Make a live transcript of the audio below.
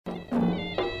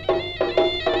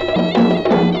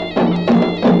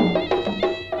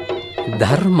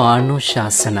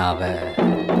ධර්මානුශාසනාව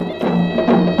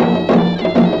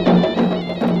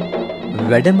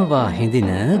වැඩමවා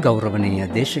හිඳින ගෞරවනීය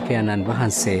දේශකයන්න්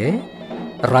වහන්සේ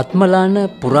රත්මලාන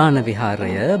පුරාණ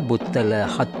විහාරය බුත්තල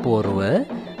හත්පෝරුව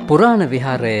පුරාණ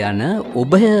විහාරය යන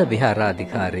උභය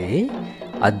විහාරාධිකාරී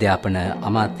අධ්‍යාපන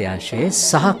අමාත්‍යාංශයේ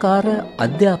සහකාර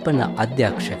අධ්‍යාපන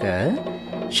අධ්‍යක්ෂක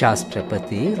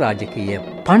ශාස්ත්‍රපති රාජකීය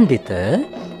පණ්ඩිත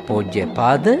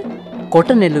පූජ්‍යපාද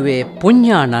කොටනෙළුවේ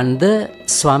පුඤ්ඤානන්ද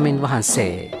ස්වාමින්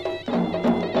වහන්සේ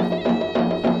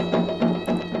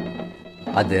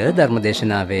අද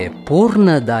ධර්මදේශනාවේ පූර්ණ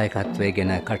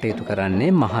දායකත්වයෙන් කටයුතු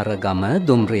කරන්නේ මහරගම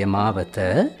දුම්රිය මාවත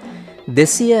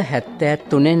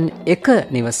 273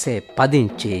 නිවසේ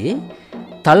පදිංචි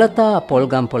තලතා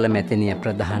පොල්ගම්පොළ මැතිනිය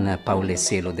ප්‍රධාන පවුලේ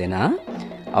සියලු දෙනා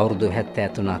අවුරුදු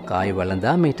 73ක් ආයු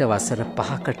වළඳා මීට වසර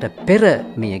 5කට පෙර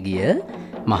මියගිය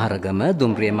මහරගම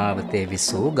දුම්රිය මාවතේ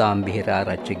විසූ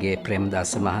ගාම්භීරාරච්චිගේ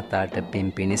ප්‍රේමදාස මහතාට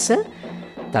පින් පිණිස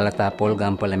තලතා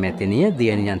පොල්ගම්පොළ මැතිනිය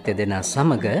දියණියන් දෙදෙනා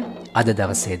සමග අද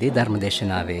දවසේදී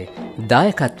ධර්මදේශනාවේ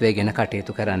දායකත්වයෙන්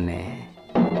කටයුතු කරන්නේ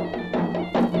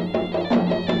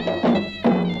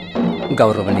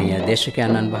ගෞරවනීය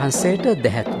දේශකයන්න් වහන්සේට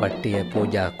දෙහත් වට්ටිය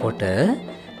පූජා කොට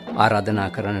ආරාධනා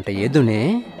කරන්නට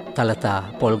යෙදුනේ තලතා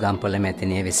පොල්ගම්පොළ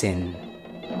මැතිනිය විසින්.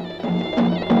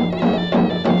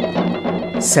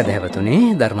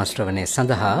 සදහැවතුනි, ධර්ම ශ්‍රවණය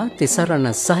සඳහා තිසරණ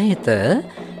සහිත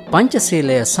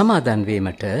පංචශීලය සමාදන්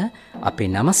වීමට අපි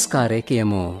නමස්කාරය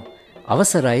කියමු.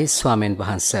 අවසරයි ස්වාමීන්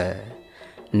වහන්සේ.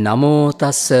 නමෝ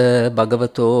තස්ස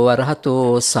භගවතෝ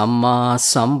අරහතෝ සම්මා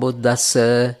සම්බුද්දස්ස.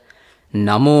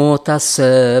 නමෝ තස්ස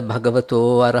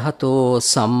භගවතෝ අරහතෝ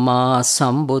සම්මා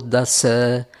සම්බුද්දස්ස.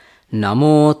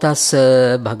 නමෝ තස්ස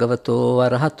භගවතෝ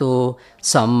අරහතෝ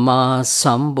සම්මා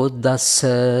සම්බුද්දස්ස.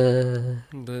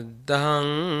 බුද්ධං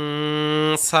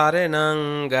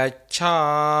සරණං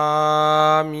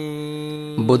ගච්ඡාමි.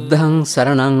 බුද්ධං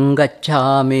සරණං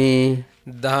ගච්ඡාමි.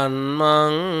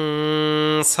 ධම්මං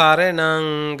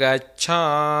සරණං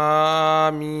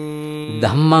ගච්ඡාමි.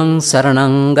 ධම්මං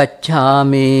සරණං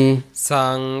ගච්ඡාමි.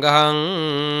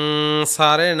 සංඝං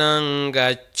සරණං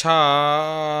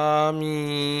ගච්ඡාමි.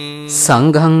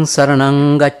 සංඝං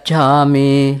සරණං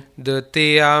ගච්ඡාමි.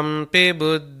 ဒ ුතියම්පි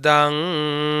බුද්ධං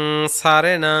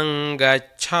සරණං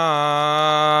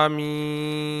ගච්ඡාමි.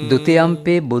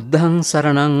 ဒ ුතියම්පි බුද්ධං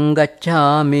සරණං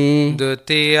ගච්ඡාමි.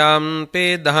 ဒ ුතියම්පි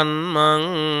ධම්මං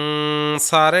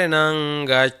සරණං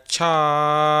ගච්ඡාමි.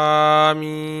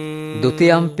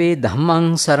 ဒ ුතියම්පි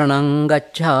ධම්මං සරණං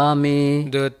ගච්ඡාමි.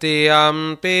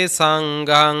 ဒ ුතියම්පි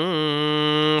සංඝං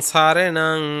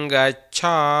සරණං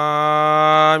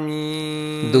ගච්ඡාමි.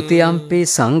 ဒ ුතියම්පි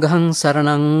සංඝං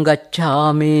සරණං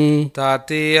ගච්ඡාමි.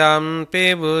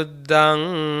 තතියම්පි බුද්ධං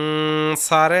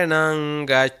සරණං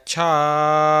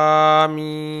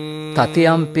ගච්ඡාමි.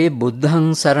 තතියම්පි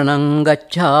බුද්ධං සරණං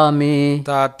ගච්ඡාමි.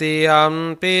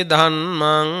 තතියම්පි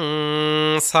ධම්මං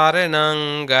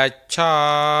සරණං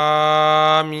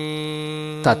ගච්ඡාමි.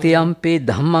 තතියම්පි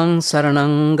ධම්මං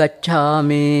සරණං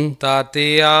ගච්ඡාමි.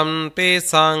 තතියම්පි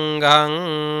සංඝං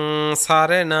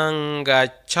සරණං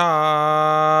ගච්ඡාමි.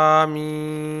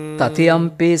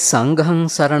 තතියම්පි සංඝං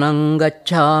සරණං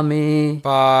ගච්ඡාමි.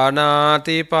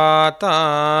 පාණාති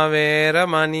පාතා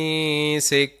වේරමණී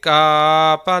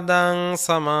සික්ඛාපදං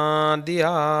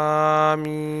සමාදියාමි.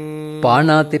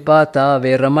 පාණාති පාතා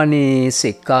වේරමණී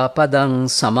සික්ඛාපදං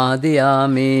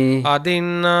සමාදියාමි.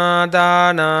 අදින්නා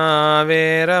දාන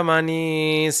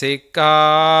වේරමණී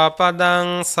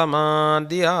සික්ඛාපදං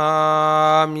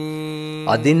සමාදියාමි.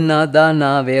 අදින්නා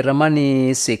දාන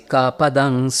වේරමණී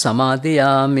සික්ඛාපදං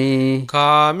සමාදියාමි.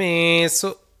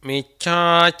 කාමේසු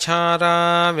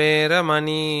මිච්ඡාචාරා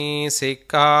වේරමණී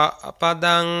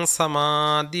සික්ඛාපදං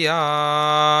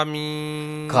සමාදියාමි.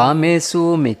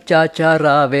 කාමේසු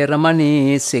මිච්ඡාචාරා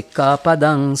වේරමණී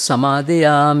සික්ඛාපදං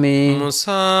සමාදියාමි.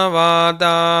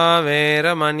 මුසාවාදා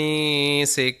වේරමණී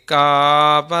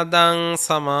සික්ඛාපදං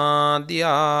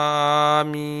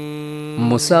සමාදියාමි.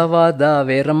 මුසාවාදා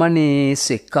වේරමණී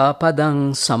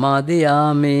සික්ඛාපදං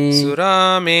සමාදියාමි.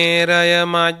 සුරාමේරය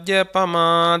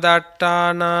මජ්ජපමා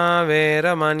දට්ඨානා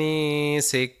වේරමණී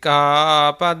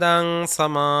සික්ඛාපදං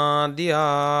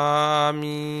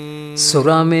සමාදියාමි.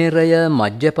 සුරාමේරය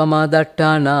මජ්ජපමා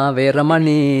දට්ඨානා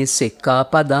වේරමණී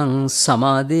සික්ඛාපදං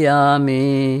සමාදියාමි.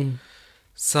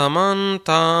 සමන්ත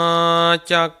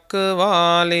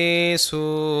චක්කවාලේසු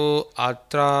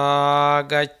අත්‍රා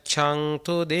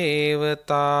ගච්ඡන්තු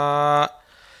දේවතා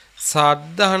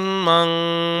සද්ධම්මං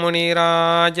මුනි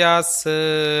රාජස්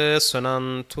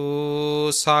සුනන්තු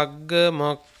සග්ග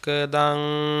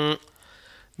මොක්ඛදං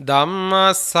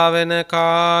ධම්ම ශ්‍රවණ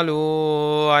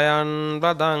කාලෝ අයං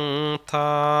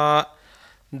බදන්තා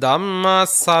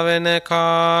ධම්මස්සවන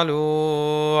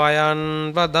කාලෝ අයං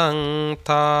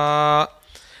බදන්තා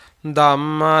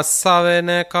ධම්මස්සවන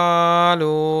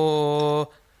කාලෝ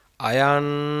අයං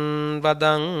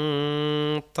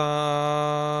බදන්තා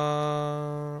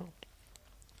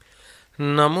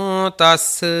නමෝ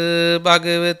තස්ස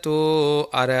භගවතු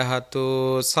අරහතු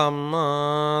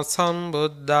සම්මා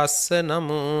සම්බුද්දස්ස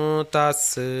නමෝ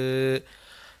තස්ස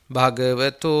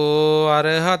භගවතු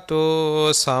අරහතු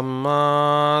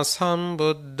සම්මා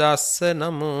සම්බුද්දස්ස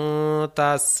නමෝ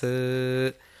තස්ස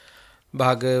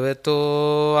භගවතු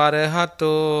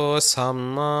අරහතු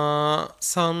සම්මා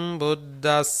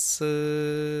සම්බුද්දස්ස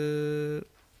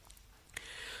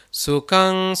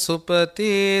සුඛං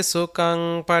සුපති සුඛං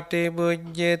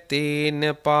පටිභුජ්ජති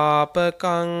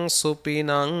නපාපකං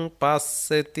සුපිනං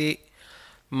පස්සති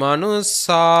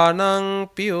මනුස්සානං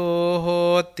පියෝ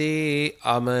හෝති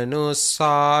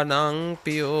අමනුස්සානං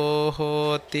පියෝ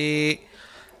හෝති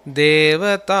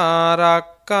දේවතාරක්කන්ති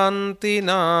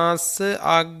නාස්ස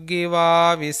අග්ගිවා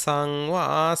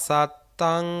විසංවා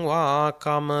සත්තං වා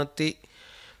කමති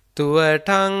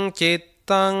තුවටං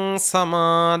චිත්තං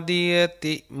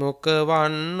සමාධියති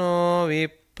මුකවන්නෝ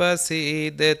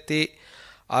විප්පසීදති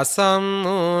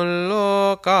අසම්මුල්ලෝ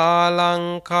කාලං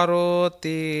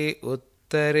කරෝති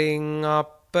උත්තරින්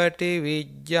අප්පටි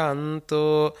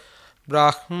විජ්ජන්තෝ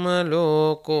බ්‍රහ්ම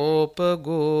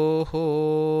ලෝකෝපගෝ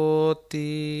හෝති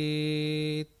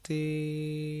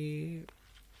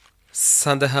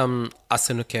සඳහම්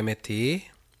අසනු කැමැති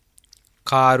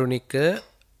කාරුණික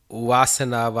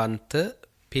වාසනාවන්ත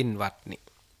පින්වත්නි,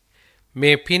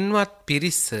 මේ පින්වත්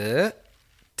පිරිස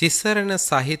තිසරණ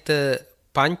සහිත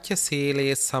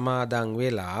පංචශීලයේ සමාදන්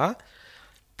වෙලා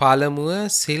පළමුව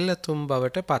සිල්ලතුන්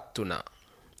බවට පත් වුණා.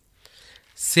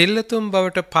 සිල්ලතුන්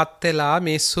බවට පත් වෙලා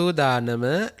මේ සූදානම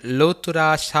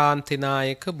ලෝතුරා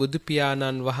ශාන්තිනායක බුදු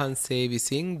පියාණන් වහන්සේ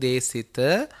විසින් දේශිත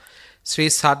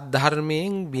ශ්‍රී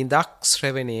සද්ධර්මයෙන් බිඳක්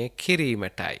ශ්‍රවණය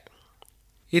කිරීමටයි.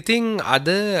 ඉතින් අද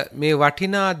මේ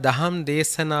වටිනා දහම්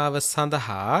දේශනාව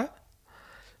සඳහා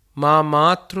මා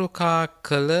මාතෘකා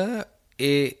කළ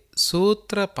ඒ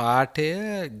සූත්‍ර පාඨය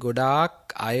ගොඩාක්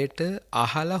අයට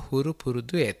අහලා හුරු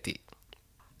පුරුදු ඇති.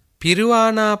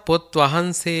 පිරිවානා පොත්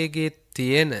වහන්සේගේ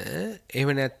තියෙන එහෙම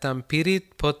නැත්නම් පිරිත්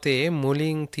පොතේ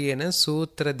මුලින් තියෙන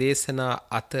සූත්‍ර දේශනා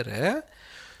අතර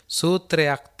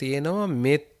සූත්‍රයක් තියෙනවා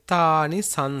මෙත්තානි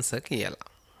සංස කියලා.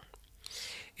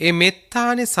 ඒ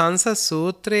මෙත්තානි සංස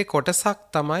සූත්‍රයේ කොටසක්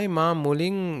තමයි මා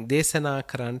මුලින් දේශනා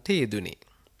කරන්නට යෙදුනේ.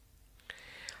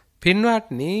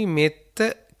 පින්වත්නි, මෙත්ත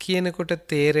කියනකොට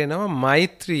තේරෙනවා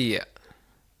මෛත්‍රිය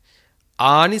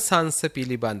ආනිසංස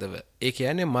පිළිබඳව. ඒ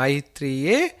කියන්නේ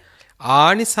මෛත්‍රියේ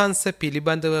ආනිසංස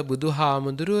පිළිබඳව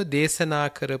බුදුහාමුදුරුවෝ දේශනා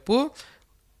කරපු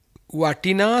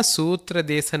වටිනා සූත්‍ර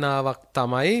දේශනාවක්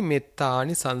තමයි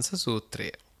මෙත්තානිසංස සූත්‍රය.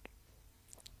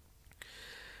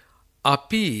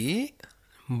 අපි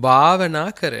භාවනා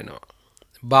කරනවා.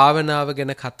 භාවනාව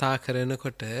ගැන කතා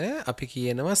කරනකොට අපි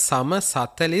කියනවා සම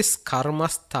 40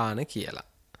 කර්මස්ථාන කියලා.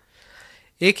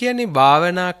 ඒ කියන්නේ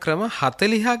භාවනා ක්‍රම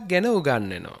 40ක් ගැන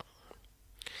උගන්වනවා.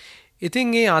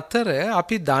 ඉතින් ඒ අතර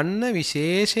අපි දන්න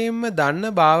විශේෂයෙන්ම දන්න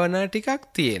භාවනා ටිකක්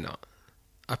තියෙනවා.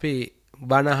 අපි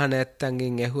බණහ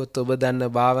නැත්තන්ගෙන් ඇහුවොත් ඔබ දන්න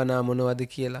භාවනා මොනවද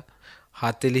කියලා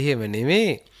 40ෙම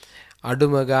නෙමෙයි.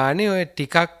 අඩුම ගානේ ඔය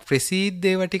ටිකක් ප්‍රසිද්ධ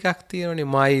ඒවා ටිකක් තියෙනවනේ.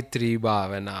 මෛත්‍රී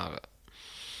භාවනාව,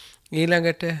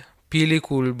 ඊළඟට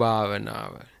පිළිකුල්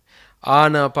භාවනාව,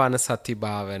 ආනාපාන සති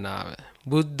භාවනාව,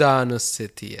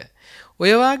 බුද්ධානුස්සතිය,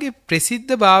 ඔය වගේ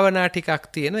ප්‍රසිද්ධ භාවනා ටිකක්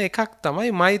තියෙන එකක්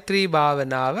තමයි මෛත්‍රී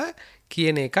භාවනාව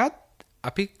කියන එකත්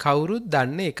අපි කවුරුත්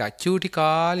දන්නේ එකක්. චූටි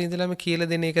කාලේ ඉඳලම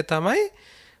කියලා දෙන එක තමයි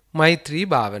මෛත්‍රී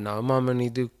භාවනාව. මම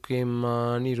නිදුක්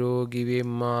වෙම්මා නිරෝගී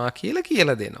වෙම්මා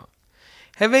කියලා දෙනවා.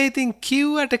 හැබැයි ඉතින්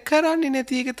කිව්වට කරන්නේ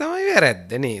නැති එක තමයි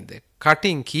වැරද්ද නේද?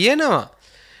 කටින් කියනවා.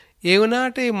 ඒ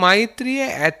වුණාට මේ මෛත්‍රිය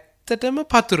ඇත්තටම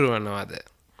පතුරවනවද?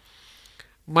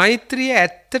 මෛත්‍රිය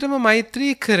ඇත්තටම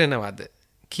මෛත්‍රී කරනවද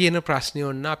කියන ප්‍රශ්නේ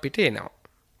ඔන්න අපිට එනවා.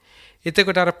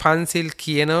 එතකොට අර පන්සිල්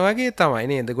කියනා වගේ තමයි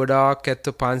නේද? ගොඩාක්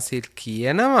ඇත්තෝ පන්සිල්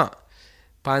කියනවා,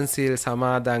 පන්සිල්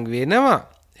සමාදන් වෙනවා,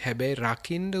 හැබැයි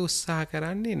රකින්න උත්සාහ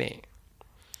කරන්නේ නැහැ.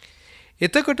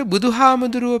 එතකොට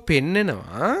බුදුහාමුදුරුවෝ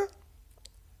පෙන්නනවා,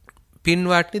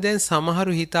 පින්වත්නි දැන්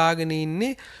සමහරු හිතාගෙන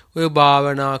ඉන්නේ ඔය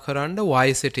භාවනා කරන්න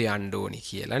වයසට යන්න ඕනි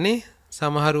කියලා නේ.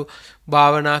 සමහරු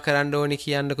භාවනා කරන්න ඕනි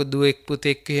කියන්නකො දුවෙක්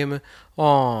පුතෙක් එහෙම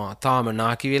තාම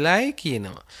නාකි වෙලායි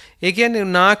කියනවා. ඒ කියන්නේ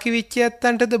නාකි වෙච්ච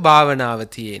ඇත්තන්ටද භාවනාව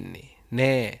තියෙන්නේ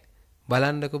නෑ.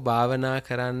 බලන්නකො භාවනා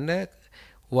කරන්න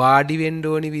වාඩි වෙන්න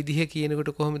ඕනි විදිහ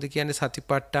කියනකොට කොහොමද කියන්නේ?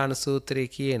 සතිපට්ඨාන සූත්‍රයේ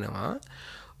කියනවා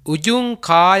උජුං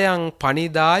කායං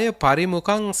පනිදාය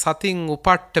පරිමුඛං සතින්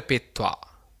උපට්ඨපෙත්වා.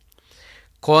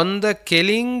 කොන්ද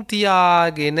කෙලින්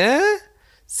තියාගෙන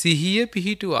සිහිය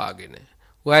පිහිටුවාගෙන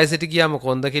වයසට ගියාම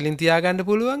කොන්ද කෙලින් තියාගන්න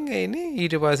පුළුවන් නේ.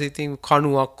 ඊට පස්සේ ඉතින්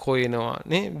කණුවක් හොයනවා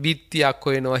නේ, බිත්තියක්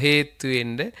හොයනවා හේතු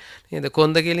වෙන්න නේද?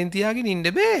 කොන්ද කෙලින් තියාගෙන ඉන්න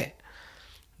බෑ.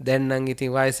 දැන් නම්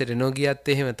ඉතින් වයසට නොගියත්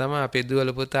එහෙම තමයි අපේ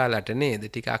දුවල පුතාලට නේද?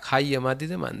 ටිකක් හයිය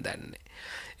මදිද මන් දන්නේ.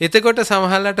 එතකොට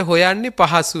සමහරලාට හොයන්නේ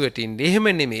පහසුවට ඉන්නේ. එහෙම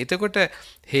නෙමෙයි. එතකොට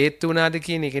හේතු වුණාද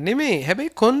කියන එක නෙමෙයි.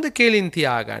 හැබැයි කොන්ද කෙලින්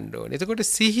තියාගන්න ඕනේ. එතකොට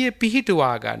සිහිය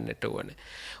පිහිටුවා ගන්නට ඕනේ.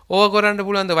 ඕක කරන්න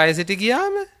පුළුවන් ද වයසට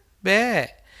ගියාම? බෑ.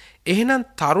 එහෙනම්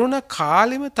තරුණ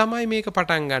කාලෙම තමයි මේක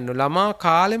පටන් ගන්න ඕනේ. ළමා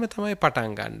කාලෙම තමයි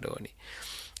පටන් ගන්න ඕනේ.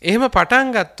 එහෙම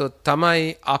පටන් ගත්තොත් තමයි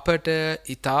අපට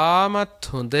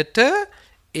ඊටමත් හොඳට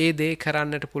ඒ දේ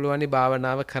කරන්නට පුළුවන්,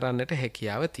 භාවනාව කරන්නට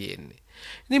හැකියාව තියෙන්නේ.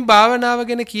 ඉතින් භාවනාව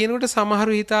ගැන කියනකොට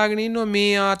සමහරු හිතාගෙන ඉන්නවා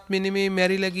මේ ආත්මෙ නෙමේ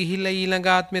මැරිලා ගිහිල්ලා ඊළඟ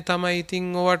ආත්මෙ තමයි ඉතින්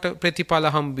ඔවට ප්‍රතිඵල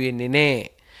හම්බ වෙන්නේ නෑ.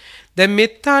 දැන්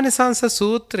මෙත්තානිසංස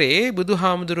සූත්‍රයේ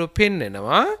බුදුහාමුදුරුවෝ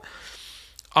පෙන්නනවා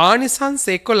ආනිසංස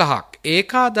 11ක්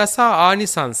ඒකාදස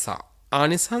ආනිසංස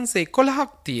 11ක්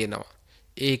තියෙනවා.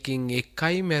 ඒකින්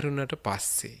එකයි මැරුණට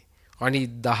පස්සේ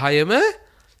අනිත් 10ම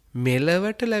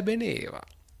මෙලවට ලැබෙන ඒවා.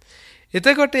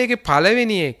 එතකොට ඒකේ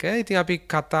පළවෙනි එක ඉතින් අපි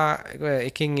කතා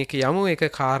එකින් එක යමු එක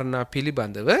කාරණා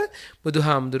පිළිබඳව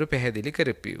බුදුහාමුදුරු පැහැදිලි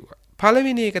කරපියුවා.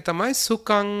 පළවෙනි එක තමයි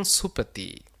සුඛං සුපති.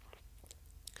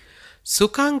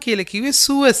 සුඛං කියලා කිව්වේ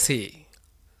සුවසේ.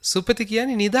 සුපති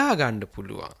කියන්නේ නිදා ගන්න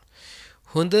පුළුවන්.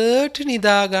 හොඳට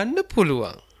නිදා ගන්න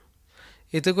පුළුවන්.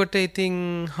 එතකොට ඉතින්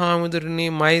හාමුදුරනේ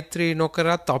මෛත්‍රී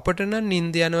නොකරත් අපට නම්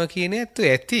නිින්ද යනවා කියන ඇත්ත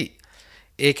ඇති.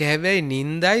 ඒක හැබැයි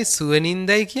නිින්දයි සුව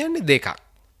නිින්දයි කියන්නේ දෙකක්.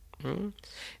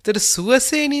 එතකොට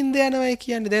සුවසේ නිින්ද යනවා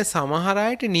කියන්නේ දැන් සමහර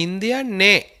අයට නිින්ද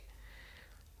යන්නේ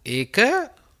ඒක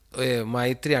ඔය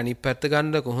මෛත්‍රී අනිත් පැත්ත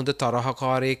ගන්නකො හොඳ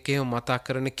තරහකාරයෙක් එහෙම මතක්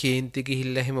කරන කේන්ති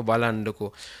ගිහිල්ලා එහෙම බලන්නකො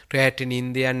රැට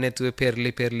නිින්ද යන්නේ නැතුව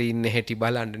පෙරලි ඉන්න හැටි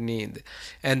බලන්න නේද.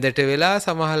 ඇඳට වෙලා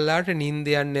සමහරලාට නිින්ද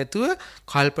යන්නේ නැතුව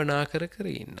කල්පනා කර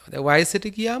ඉන්නවා. දැන් වයසට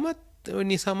ගියාමත්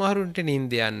සමහරුන්ට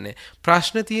නිින්ද යන්නේ.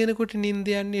 ප්‍රශ්න තියෙනකොට නිින්ද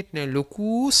යන්නේත් නෑ.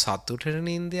 ලොකු සතුටට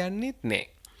නිින්ද යන්නේත් නෑ.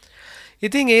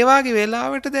 ඉතින් ඒ වාගේ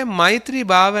වෙලාවට දැන් මෛත්‍රී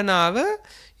භාවනාව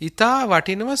ඊටා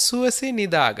වටිනව සුවසේ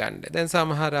නිදා ගන්න. දැන්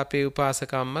සමහර අපේ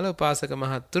උපාසකම්මල උපාසක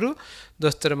මහත්තුරු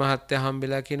දොස්තර මහත්තයා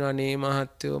හම්බෙලා කියනවා නේ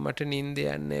මහත්තයෝ මට නිින්ද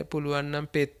යන්නේ පුළුවන් නම්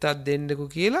පෙත්තක් දෙන්නකෝ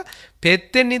කියලා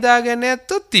පෙත්තෙන් නිදා ගන්න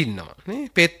ඇත්තොත් ඉන්නවා නේ.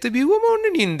 පෙත්ත බිව්වම ඔන්න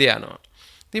නිින්ද යනවා.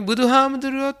 ඉතින්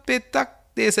බුදුහාමුදුරුවෝත් පෙත්තක්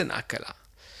දේශනා කළා.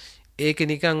 ඒක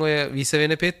නිකන් ඔය විස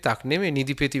වෙන පෙත්තක් නෙමෙයි.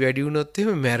 නිදිපෙති වැඩි වුණොත්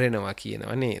එහෙම මැරෙනවා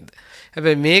කියනවා නේද?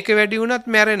 හැබැයි මේක වැඩි වුණත්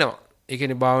මැරෙනවා. ඒ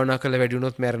කියන්නේ භාවනා කළ වැඩි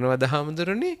වුණොත් මැරෙනවද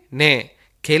හාමුදුරනේ? නෑ.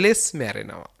 කෙලස්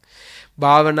මැරෙනවා.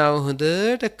 භාවනාව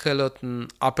හොඳට කළොත්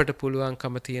අපට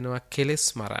පුළුවන්කම තියෙනවා කෙලස්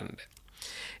මරන්න.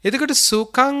 එතකොට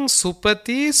සුඛං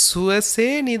සුපති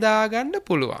සුවසේ නිදා ගන්න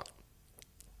පුළුවන්.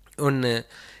 ඔන්න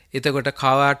එතකොට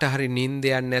කවාට හරි නිින්ද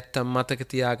යන්නේ නැත්තම් මතක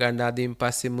තියාගන්න අදින්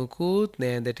පස්සේ මුකුත්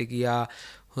නෑඳට ගියා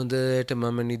හොඳට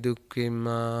මම නිදුක්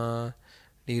වෙම්මා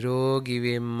නිරෝගී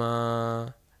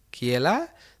වෙම්මා කියලා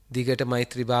දිගට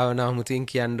මෛත්‍රී භාවනාව මුතින්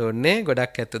කියන්න ඕනේ.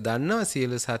 ගොඩක් ඇත්ත දන්නවා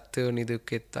සියලු සත්වෝ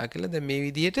නිදුක් වෙත්වා කියලා. දැන් මේ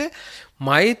විදිහට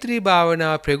මෛත්‍රී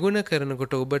භාවනාව ප්‍රගුණ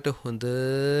කරනකොට ඔබට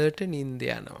හොඳට නිින්ද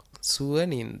යනවා. සුව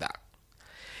නිින්දක්.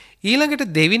 ඊළඟට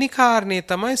දෙවෙනි කාරණේ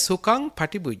තමයි සුඛං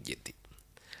පටිභුජ්ජති.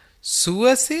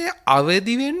 සුවසේ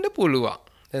අවදි වෙන්න පුළුවන්.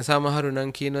 දැන් සමහරු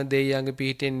නම් කියනවා දෙයියන්ගේ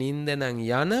පිටින් නිින්ද නම්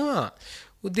යනවා.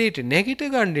 උදේට නැගිට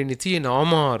ගන්න තියෙන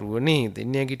අමාරුව නේද?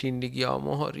 නැගිටින්න ගියාම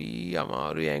හරි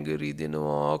අමාරුයි, ඇඟ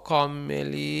රිදෙනවා,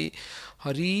 කම්මැලි,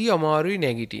 හරි අමාරුයි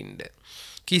නැගිටින්න.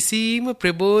 කිසිම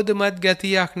ප්‍රබෝධමත්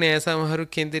ගතියක් නැහැ. සමහරු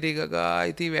කෙන්දරි ගගා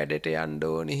ඉතින් වැඩට යන්න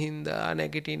ඕනේ හින්දා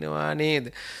නැගිටිනවා නේද?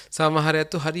 සමහර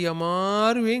අයත් හරි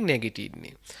අමාරුවෙන්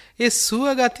නැගිටින්නේ. ඒ සුව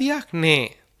ගතියක්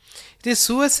නැහැ. ඉතින්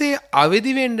සුවසේ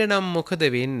අවදි වෙන්න නම්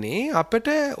මොකද වෙන්නේ?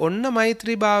 අපිට ඔන්න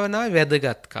මෛත්‍රී භාවනාවේ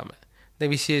වැදගත්කම.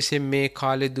 විශේෂයෙන් මේ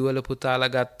කාලේ දුවල පුතාලා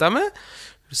ගත්තම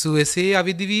සුවසේ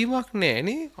අවදි වීමක් නැහැ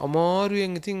නේ.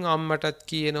 අමාරුවෙන් ඉතින් අම්මටත්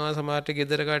කියනවා සමහරට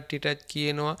ගෙදර කට්ටියටත්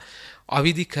කියනවා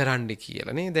අවදි කරන්න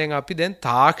කියලා නේ. දැන් අපි දැන්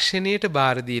තාක්ෂණයට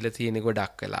බාර දීලා තියෙන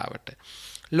ගොඩක් වෙලාවට.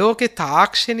 ලෝකේ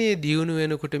තාක්ෂණයේ දියුණු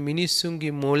වෙනකොට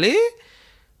මිනිස්සුන්ගේ මොලේ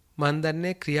මන්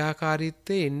දන්නේ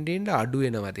ක්‍රියාකාරීත්වය එන්න අඩු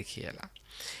වෙනවද කියලා.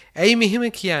 ඇයි මෙහෙම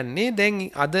කියන්නේ? දැන්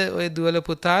අද ඔය දුවල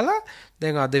පුතාලා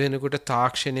දැන් අද වෙනකොට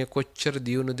තාක්ෂණය කොච්චර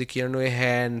දියුණුද කියන ඔය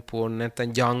හෑන්ඩ් ෆෝන්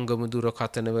නැත්නම් ජංගම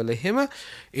දුරකථනවල එහෙම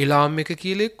එලාම් එක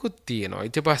කියලා එක්කුත් තියෙනවා.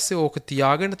 ඊට පස්සේ ඕක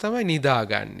තියාගෙන තමයි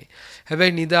නිදාගන්නේ.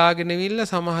 හැබැයි නිදාගෙන ඉවිල්ලා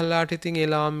සමහරලාට ඉතින්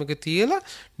එලාම් එක තියලා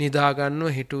නිදා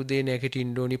ගන්නව හෙට උදේ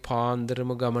නැගිටින්න ඕනි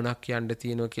පාන්දරම ගමනක් යන්න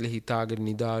තියෙනවා කියලා හිතාගෙන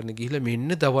නිදාගෙන ගිහිල්ලා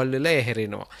මෙන්න දවල් වෙලා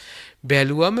ඇහැරෙනවා.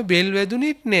 බැලුවම බෙල්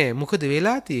වැදුනෙත් නෑ. මොකද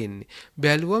වෙලා තියෙන්නේ?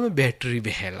 බැලුවම බැටරි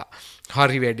බැහැලා.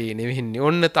 හරි වැඩේ නෙවෙන්නේ.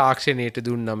 ඔන්න තාක්ෂණයට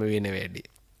දුන්නම වෙන වැඩේ.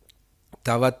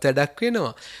 තවත් වැඩක්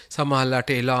වෙනවා.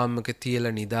 සමහරලාට එලාම් එක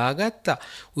තියලා නිදාගත්තා.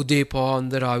 උදේ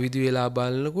පාන්දර ආවිදි වෙලා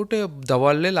බලනකොට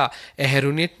දවල් වෙලා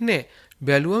ඇහැරුණෙත් නෑ.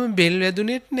 බැලුවම බෙල්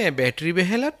වැදුනෙත් නෑ. බැටරි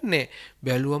බැහැලත් නෑ.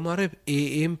 බැලුවම අර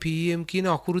AM PM කියන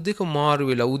අකුරු දෙක මාරු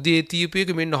වෙලා උදේ තියපු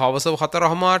එක මෙන්න හවස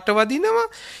 4:00ට වදිනවා.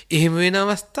 එහෙම වෙන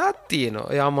අවස්ථාවක් තියෙනවා.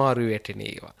 ඒ අමාරු වැටෙන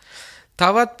ඒවා.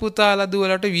 තවත් පුතාලා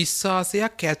දුවලට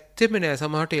විශ්වාසයක් ඇත්තෙම නෑ.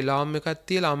 සමහරට එලාම් එකක්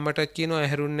තියලා අම්මට කියනවා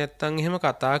ඇහැරුන්නේ නැත්තම් එහෙම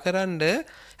කතා කරන්න.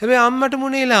 හැබැයි අම්මට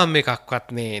මොනේ එලාම් එකක්වත්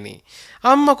නෑනේ.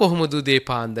 අම්මා කොහොමද උදේ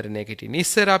පාන්දර නැගිටින්නේ?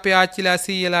 ඉස්සර අපේ ආච්චිලා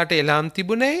සීයලාට එලාම්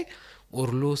තිබුණේ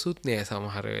ඔර්ලෝසුත් නෑ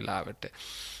සමහර වෙලාවට.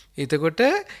 එතකොට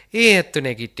ඒ ඇත්ත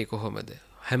නැගිට්ටේ කොහොමද?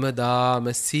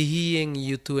 හැමදාම සිහියෙන්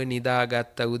යුතුව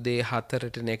නිදාගත්ත උදේ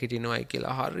 4ට නැගිටිනවයි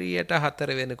කියලා හරියට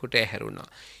 4 වෙනකොට ඇහැරුණා.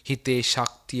 හිතේ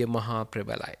ශක්තිය මහා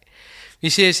ප්‍රබලයි.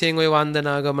 විශේෂයෙන් ওই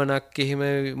වන්දනා ගමනක් එහෙම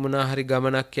මොනා හරි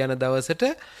ගමනක් යන දවසට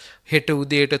හෙට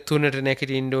උදේට 3ට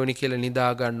නැගිටින්න ඕනි කියලා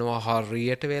නිදා ගන්නවා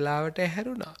හරියට වෙලාවට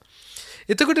ඇහැරුණා.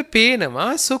 එතකොට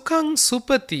පේනවා සුඛං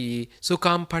සුපති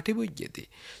සුඛං පටිභුජ්ජති.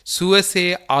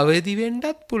 සුවසේ අවදි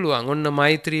වෙන්නත් පුළුවන්. ඔන්න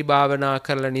මෛත්‍රී භාවනා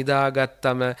කරලා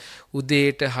නිදාගත්තම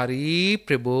උදේට හරි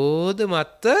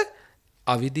ප්‍රබෝධමත්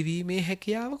අවදි වීමේ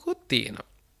හැකියාවකුත් තියෙනවා.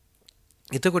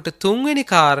 එතකොට තුන්වෙනි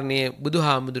කාරණේ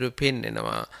බුදුහාමුදුරුවෝ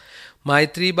පෙන්නනවා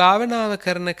මෛත්‍රී භාවනාව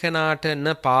කරන කෙනාට න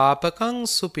පාපකං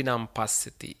සුපිනම්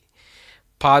පස්සති.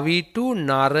 පවිටු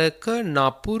නරක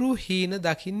නපුරු හීන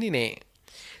දකින්නේ නෑ.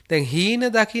 දැන් හීන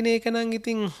දකින්න එක නම්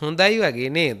ඉතින් හොඳයි වගේ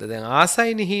නේද? දැන්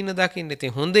ආසයිනේ හීන දකින්න.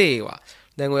 ඉතින් හොඳ ඒවා.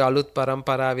 දැන් ওই අලුත්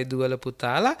පරම්පරාවේ දුවල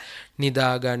පුතාලා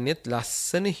නිදාගන්නෙත්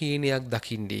ලස්සන හීනයක්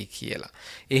දකින්නේ කියලා.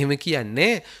 එහෙම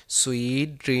කියන්නේ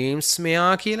sweet dreams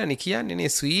මෙයා කියලානේ කියන්නේ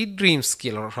නේ sweet dreams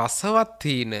කියලා රසවත්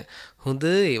හීන. හොඳ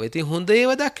ඒවා. ඉතින් හොඳ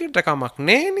ඒවා දකින්න කමක්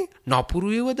නැහැනේ.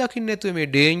 නපුරු ඒවා දකින්න නැතුව මේ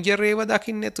ඩේන්ජර් ඒවා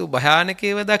දකින්න නැතුව භයානක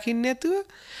ඒවා දකින්න නැතුව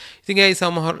ඉතින් ඒ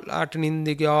සමහරලාට නිින්ද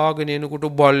ගියාගෙන එනකොට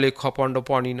බල්ලෙක් හපන්න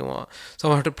පනිනවා.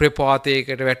 සමහරට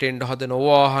ප්‍රපාතයකට වැටෙන්න හදනවා.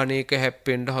 වාහනයක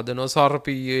හැප්පෙන්න හදනවා.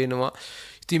 සර්පීය එනවා.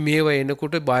 ඉතින් මේවා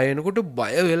එනකොට බය වෙනකොට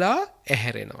බය වෙලා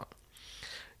ඇහැරෙනවා.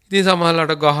 ඉතින්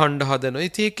සමහරලාට ගහන්න හදනවා.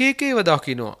 ඉතින් එක එක ඒවා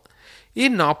දකින්නවා. ඒ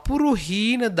නපුරු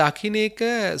හීන දකින්න එක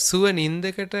සුව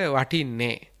නිින්දකට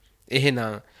වටින්නේ.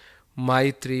 එහෙනම්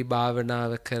මෛත්‍රී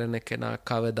භාවනාව කරන කෙනා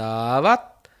කවදාවත්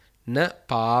න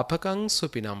පාපකං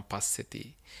සුපිනම් පස්සති.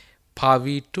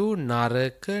 පවිටු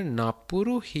නරක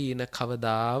නපුරු හීන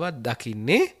කවදාවත්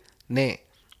දකින්නේ නෑ.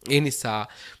 ඒ නිසා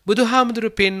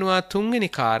බුදුහාමුදුරුවෝ පෙන්වුවා තුන්වෙනි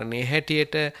කාරණේ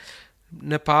හැටියට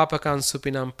න පාපකං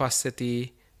සුපිනම් පස්සති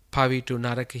පවිටු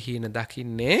නරක හීන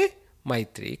දකින්නේ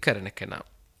මෛත්‍රී කරන කෙනා.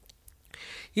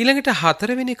 ඊළඟට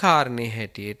හතරවෙනි කාරණේ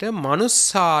හැටියට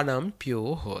මනුස්සානම්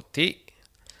පියෝ හෝති.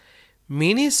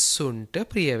 මිනිස්සුන්ට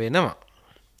ප්‍රිය වෙනවා.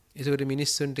 ඒකට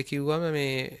මිනිස්සුන්ට කිව්වම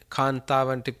මේ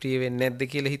කාන්තාවන්ට ප්‍රිය වෙන්නේ නැද්ද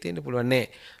කියලා හිතෙන්න පුළුවන් නෑ.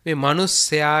 මේ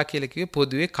මිනිස්සයා කියලා කිව්වේ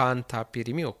පොදුවේ කාන්තා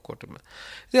පිරිමි ඔක්කොටම.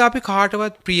 ඉතින් අපි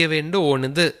කාටවත් ප්‍රිය වෙන්න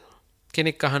ඕනද?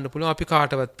 කෙනෙක් අහන්න පුළුවන් අපි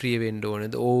කාටවත් ප්‍රිය වෙන්න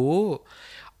ඕනද? ඕ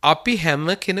අපි හැම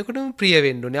කෙනෙකුටම ප්‍රිය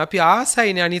වෙන්න ඕනේ. අපි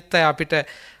ආසයිනේ අනිත් අය අපිට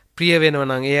ප්‍රිය වෙනවා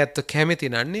නම් ඒ ඇත්ත කැමති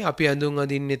නන්නේ. අපි ඇඳුම්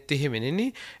අඳින්නෙත් එහෙමනේ.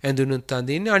 ඇඳුනුත්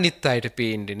අඳින්නේ අනිත් අයට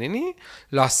පේන්නේ නේ.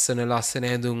 ලස්සන ලස්සන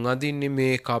ඇඳුම් අඳින්නේ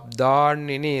මේකප්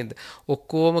දාන්නේ නේද?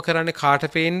 ඔක්කොම කරන්නේ කාට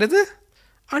පේන්නද?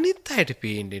 අනිත් අයට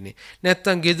පේන්නේ.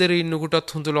 නැත්තම් ගෙදර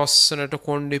ඉන්නකොටත් හොඳ ලස්සනට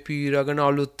කොණ්ඩේ පීරගෙන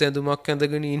අලුත් ඇඳුමක්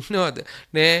ඇඳගෙන ඉන්නවද?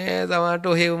 නෑ තමන්ට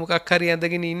ඔහෙව මොකක් හරි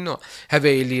ඇඳගෙන ඉන්නවා.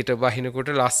 හැබැයි එළියට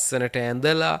බහිනකොට ලස්සනට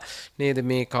ඇඳලා නේද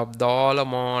මේකප් දාලා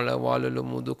මාල වලලු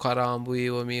මුදු කරාඹු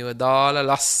ඒව මේව දාලා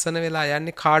ලස්සන වෙලා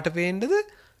යන්නේ කාට පේන්නද?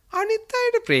 අනිත්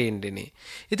අයට පේන්නේ.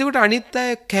 එතකොට අනිත්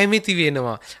අය කැමති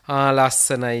වෙනවා.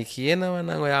 ලස්සනයි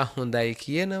කියනවනම් ඔයා හොඳයි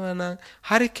කියනවනම්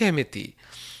හරි කැමති.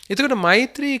 එතකොට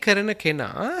මෛත්‍රී කරන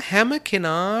කෙනා හැම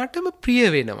කෙනාටම ප්‍රිය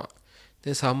වෙනවා.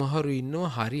 දැන් සමහරු ඉන්නවා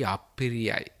හරි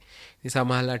අප්පිරියයි. ඉතින්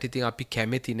සමහරලාට ඉතින් අපි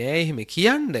කැමති නෑ එහෙම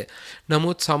කියන්න.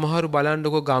 නමුත් සමහරු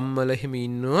බලන්නකො ගම්වල එහෙම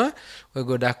ඉන්නවා. ඔය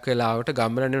ගොඩක් වෙලාවට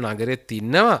ගම්වල නගරෙත්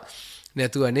ඉන්නවා.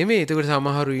 නැතුව නෙමෙයි. එතකොට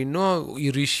සමහරු ඉන්නවා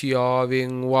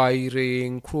ඉරිෂියාවෙන්,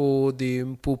 වෛරයෙන්,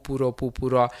 ක්‍රෝධයෙන්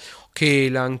පුපුර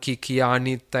කේලම් කියා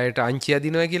අනිත් අයට අංචි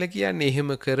අදිනවා කියලා කියන්නේ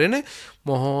එහෙම කරන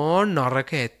මහා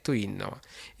නරක ඇත්තු ඉන්නවා.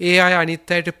 ඒ අය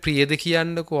අනිත් අයට ප්‍රියද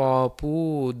කියන්නකෝ ආපු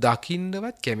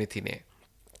දකින්නවත් කැමති නෑ.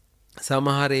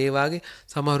 සමහර ඒ වගේ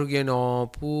සමහරු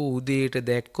කියනවා උදේට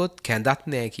දැක්කොත් කැඳක්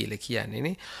නැහැ කියලා කියන්නේ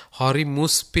නේ. හරි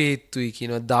මුස්පේත්තුයි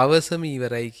කියනවා. දවසම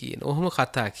ඉවරයි කියන. ඔහොම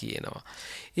කතා කියනවා.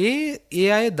 ඒ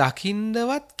අය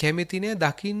දකින්නවත් කැමති නෑ,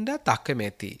 දකින්නත්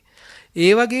අකමැති.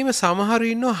 ඒ වගේම සමහරු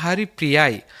ඉන්නවා හරි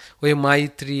ප්‍රියයි. ඔය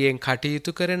මෛත්‍රියෙන්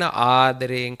කටයුතු කරන,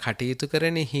 ආදරයෙන් කටයුතු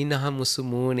කරන, හිනහ මුසු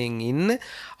මූණෙන් ඉන්න,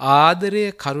 ආදරය,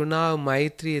 කරුණාව,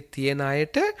 මෛත්‍රිය තියන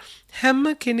අයට හැම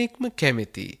කෙනෙක්ම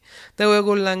කැමතියි. දැන්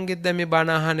ඔයගොල්ලන්ගෙත් දැන් මේ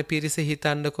බණ අහන පිරිස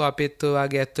හිතන්නකෝ අපෙත් ඔය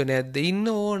වගේ ඇත්තෝ නැද්ද? ඉන්න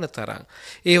ඕන තරම්.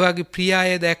 ඒ වගේ ප්‍රිය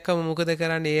අය දැක්කම මොකද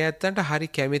කරන්නේ? ඒ ඇත්තන්ට හරි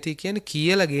කැමති කියන්නේ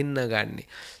කියලා ගෙන්න ගන්නෙ.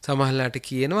 සමහරලාට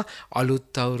කියනවා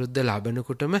අලුත් අවුරුද්ද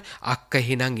ලබනකොටම අක්ක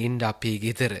එහෙනම් ඉන්න අපේ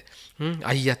ගෙදර.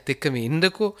 අයියත් එක්කම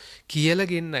ඉන්නකෝ කියලා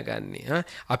ගෙන්න ගන්නෙ.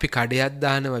 අපි කඩයක්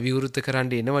දානවා විවෘත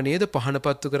කරන්න එනව නේද?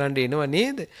 පහනපත්තු කරන්න එනව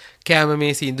නේද? කෑම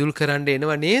මේසි ඉඳුල් කරන්න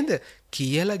එනව නේද?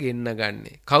 කියලා ගෙන්න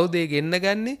ගන්නෙ. කවුද ඒ ගෙන්න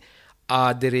ගන්නෙ?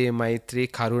 ආදරේ, මෛත්‍රී,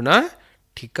 කරුණා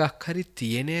ටිකක් හරි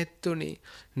තියෙන ඇත්තෝනේ.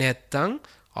 නැත්තම්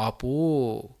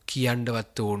අපෝ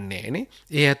කියන්නවත් ඕනේ නෑනේ.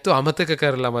 ඒ ඇත්තෝ අමතක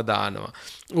කරලම දානවා.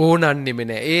 ඕනන්නෙම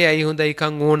නෑ. ඒ ඇයි හොඳයි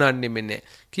කන් ඕනන්නෙම නෑ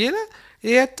කියලා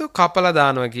ඒ ඇත්තෝ කපලා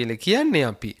දානවා කියලා කියන්නේ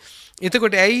අපි.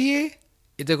 එතකොට ඇයි ඒ?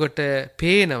 එතකොට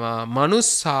පේනවා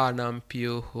මනුස්සානම්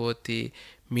පියෝ හෝති,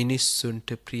 මිනිස්සුන්ට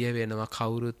ප්‍රිය වෙනවා,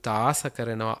 කවුරුත් ආස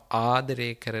කරනවා, ආදරය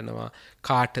කරනවා.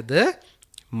 කාටද?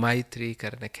 මෛත්‍රී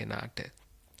කරන කෙනාට.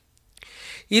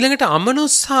 ඊළඟට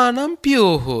අමනුස්සානම්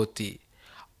පියෝ හෝති,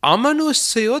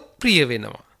 අමනුස්සයොත් ප්‍රිය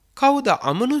වෙනවා. කවුද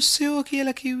අමනුස්සයෝ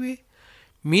කියලා කිව්වේ?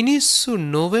 මිනිස්සු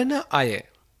නොවන අය.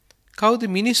 කවුද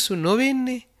මිනිස්සු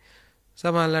නොවෙන්නේ?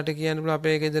 සමහරලාට කියන්න පුළුවන්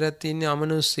අපේ ගෙදරත් ඉන්නේ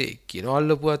අමනුස්සයෙක් කියන.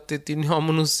 අල්ලපුවත් ඉන්නේ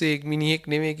අමනුස්සයෙක්, මිනිහෙක්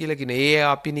නෙමෙයි කියලා කියන. ඒ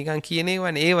අපි නිකන් කියන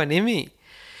ඒවානේ. ඒවා නෙමෙයි.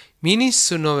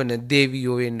 මිනිස්සු නොවන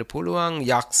දෙවියෝ වෙන්න පුළුවන්.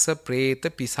 යක්ෂ, പ്രേත,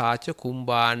 පිසාච,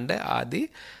 කුම්භාණ්ඩ ආදී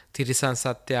තිරිසන්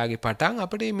සත්‍යයගේ පටන්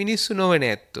අපිට මිනිස්සු නොවන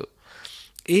ඇත්තෝ.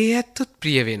 ඒ ඇත්තොත්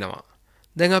ප්‍රිය වෙනවා.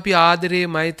 දැන් අපි ආදරේ,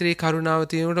 මෛත්‍රී, කරුණාව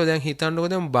තියෙනකොට දැන් හිතන්නකෝ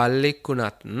දැන් බල්ලෙක්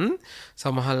වුණත්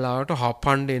සමහරවිට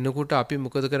හපන්න එනකොට අපි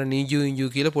මොකද කරන්නේ? ඉංජු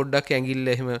කියලා පොඩ්ඩක් ඇඟිල්ල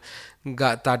එහෙම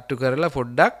තට්ටු කරලා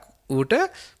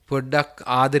පොඩ්ඩක්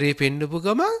ආදරේ පෙන්නපු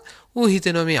ගමන් ඌ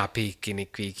හිතනවා මේ අපේ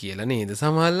කෙනෙක් වෙයි කියලා නේද?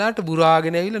 සමහරවිට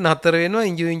බුරාගෙන ඇවිල්ලා නතර වෙනවා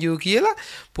ඉංජු කියලා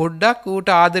පොඩ්ඩක්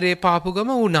ඌට ආදරේ පාපු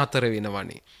ගමන් ඌ නතර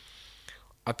වෙනවනේ.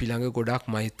 අපි ළඟ ගොඩක්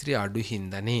මෛත්‍රී අඩු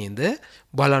හින්දා නේද?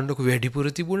 බලන්නකො වැඩිපුර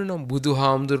තිබුණා නම්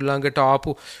බුදුහාමුදුරු ළඟට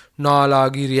ආපු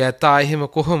නාලාගිරි ඇතා එහෙම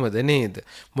කොහොමද නේද?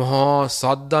 මහා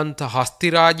සද්දන්ත හස්ති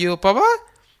රාජ්‍යව පවා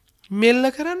මෙල්ල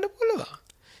කරන්න පුළුවන්.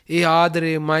 ඒ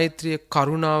ආදරේ, මෛත්‍රිය,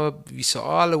 කරුණාව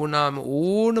විශාල වුණාම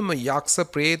ඕනම යක්ෂ,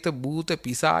 പ്രേත, භූත,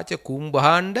 පිසාච,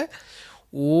 කුම්භාණ්ඩ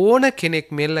ඕන කෙනෙක්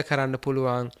මෙල්ල කරන්න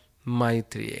පුළුවන්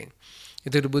මෛත්‍රියෙන්.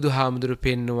 ඒතර බුදුහාමුදුරු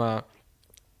පෙන්නවා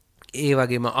ඒ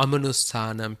වගේම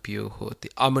අමනුස්සානම් පියෝ හෝති,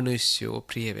 අමනුෂ්‍යෝ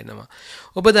ප්‍රිය වෙනවා.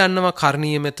 ඔබ දන්නවා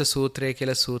කර්ණීයමෙත සූත්‍රය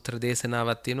කියලා සූත්‍ර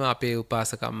දේශනාවක් තියෙනවා. අපේ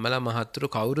උපාසකම්මලා මහත්තුරු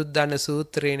කවුරුත් දන්න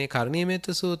සූත්‍රයනේ කර්ණීයමෙත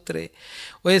සූත්‍රය.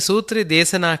 ඔය සූත්‍රය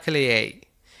දේශනා කළේ ඇයි?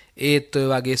 ඒත් ඔය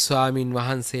වගේ ස්වාමින්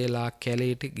වහන්සේලා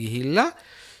කැලේට ගිහිල්ලා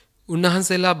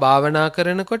උන්වහන්සේලා භාවනා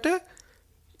කරනකොට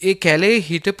ඒ කැලේ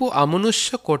හිටපු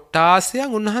අමනුෂ්‍ය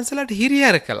කොට්ටාසයන් උන්වහන්සේලාට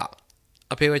හිරිහැර කළා.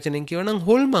 අපේ වචනෙන් කියවනම්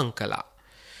හොල්මන් කළා.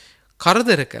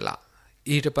 කරදර කළා.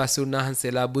 ඊට පස්සේ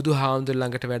උන්වහන්සේලා බුදුහාමුදුර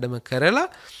ළඟට වැඩම කරලා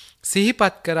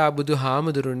සිහිපත් කරා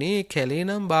බුදුහාමුදුරනේ කැලේ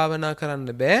නම් භාවනා කරන්න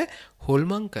බෑ,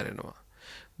 හොල්මන් කරනවා.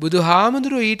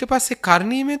 බුදුහාමුදුරුවෝ ඊට පස්සේ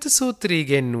කර්ණීයමෙත සූත්‍රය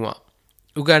ගෙන්නුවා.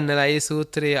 උගන්නලා ඒ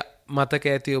සූත්‍රය මතක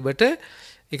ඇති ඔබට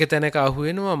එක තැනක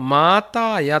අහුවෙනවා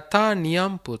මාතා යතා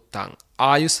නියම් පුත්තං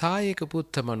ආයුසායක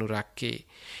පුත්ත මනුරක්කේ.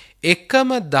 එකම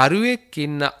දරුවෙක්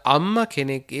ඉන්න අම්මා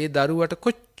කෙනෙක් ඒ දරුවට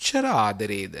කොච්චර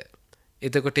ආදරේද?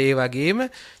 එතකොට ඒ වගේම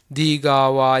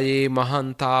දීගාවායේ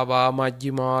මහන්තාවා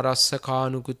මජ්ජිමා රස්ස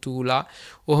කානුකුතුලා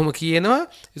ඔහොම කියනවා.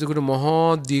 එතකොට මහා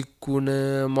දික්කුණ,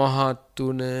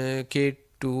 මහත්තුණ,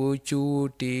 කෙට්ටු,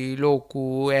 චූටි, ලොකු,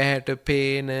 ඇහැට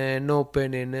පේන,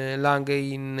 නොපෙනෙන, ළඟ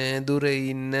ඉන්න, දුර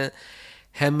ඉන්න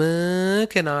හැම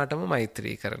කෙනාටම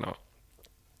මෛත්‍රී කරනවා.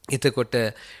 එතකොට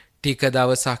ටික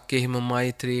දවසක් එහෙම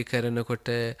මෛත්‍රී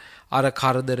කරනකොට අර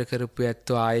කරදර කරපු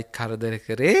ඇත්තෝ ආයෙත් කරදර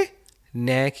කරේ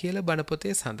නෑ කියලා බණ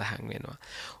පොතේ සඳහන් වෙනවා.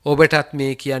 ඔබටත්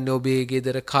මේ කියන්නේ ඔබේ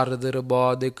ගෙදර කරදර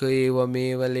බාධක ඒව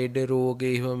මේව ලෙඩ රෝග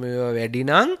ඒව මේව වැඩි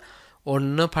නම්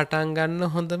ඔන්න පටන් ගන්න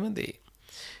හොඳම දේ.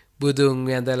 බුදුන්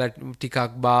වැඳලා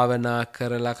ටිකක් භාවනා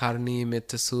කරලා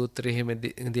කර්ණීයමෙත සූත්‍රය එහෙම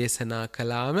දේශනා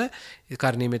කළාම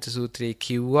කර්ණීයමෙත සූත්‍රය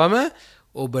කිව්වම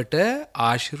ඔබට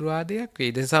ආශිර්වාදයක්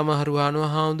වෙයි. දැන් සමහරව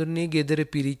අහනවා හාමුදුරනේ ගෙදර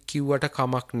පිරික් කිව්වට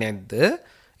කමක් නැද්ද?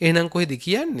 එහෙනම් කොහෙද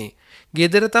කියන්නේ?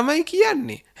 ගෙදර තමයි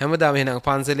කියන්නේ. හැමදාම එහෙනම්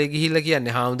පන්සලේ ගිහිල්ලා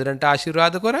කියන්නේ හාමුදුරන්ට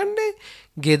ආශිර්වාද කරන්නේ.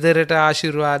 ගෙදරට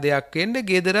ආශිර්වාදයක් වෙන්න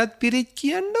ගෙදරත් පිරිත්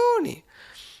කියන්න ඕනේ.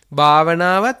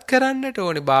 භාවනාවත් කරන්නට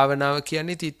ඕනේ. භාවනාව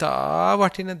කියන්නේ තිතා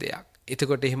වටින දෙයක්.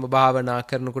 එතකොට එහෙම භාවනා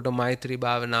කරනකොට මෛත්‍රී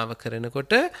භාවනාව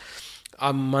කරනකොට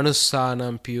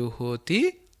මනුස්සානම් පියෝ හෝති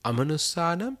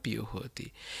අමනුස්සානම් පියෝ හෝති.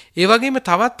 ඒ වගේම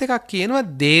තවත් එකක් කියනවා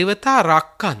දේවතා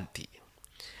රක්칸ති.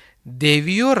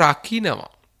 දෙවියෝ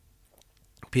රකින්නවා.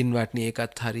 පින්වත්නි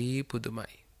ඒකත් හරි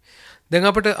පුදුමයි. දැන්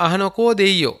අපිට අහනකෝ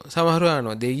දෙයියෝ සමහරව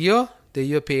අහනවා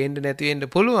දෙයියෝ පේන්න නැති වෙන්න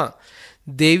පුළුවන්.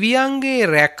 දෙවියන්ගේ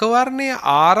රැකවරණය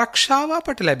ආරක්ෂාව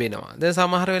අපට ලැබෙනවා. දැන්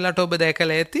සමහර වෙලාවට ඔබ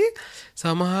දැකලා ඇති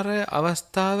සමහර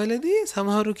අවස්ථාවලදී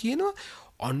සමහරු කියනවා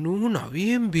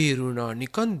 99න් බේරුණා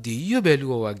නිකන් දෙයියෝ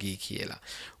බැලුවා වගේ කියලා.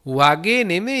 වගේ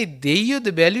නෙමෙයි දෙයියෝද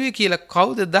බැලුවේ කියලා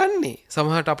කවුද දන්නේ?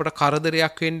 සමහරට අපට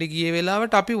කරදරයක් වෙන්න ගිය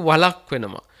වෙලාවට අපි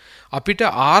වළක්වනවා. අපිට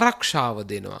ආරක්ෂාව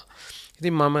දෙනවා.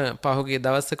 ඉතින් මම පහුගිය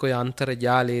දවසක ඔය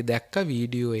අන්තර්ජාලයේ දැක්ක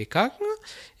වීඩියෝ එකක්.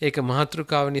 ඒක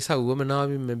මාතෘකාව නිසා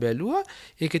උවමනාවෙන්ම බැලුවා.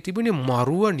 ඒකේ තිබුණේ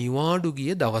මරුව නිවාඩු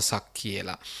ගිය දවසක්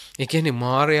කියලා. ඒ කියන්නේ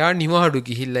මාරයා නිවාඩු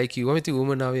ගිහිල්ලයි කිව්වම ඉතින්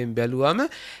උවමනාවෙන් බැලුවම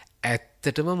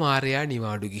ඇත්තටම මාරයා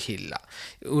නිවාඩු ගිහිල්ලා.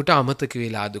 ඌට අමතක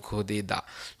වෙලාද කොහොදේදා.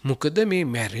 මොකද මේ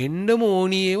මැරෙන්නම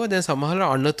ඕනි ඒවා දැන් සමහරවල්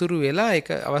අනතුරු වෙලා එක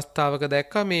අවස්ථාවක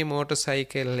දැක්කා මේ මෝටර්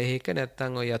සයිකල් එකක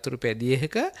නැත්තම් ඔය යතුරු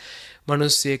පැදියේක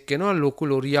මිනිස්සෙක් එනවා ලොකු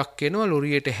ලොරියක් එනවා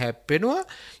ලොරියට හැප්පෙනවා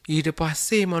ඊට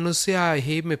පස්සේ මිනිස්සයා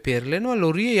එහෙම පෙරලෙනවා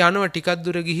ලොරිය යනවා ටිකක්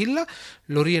දුර ගිහිල්ලා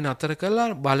ලොරිය නතර කරලා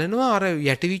බලනවා අර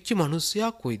යටිවිච්ච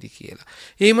මිනිස්සයා කොයිද කියලා.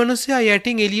 ඒ මිනිස්සයා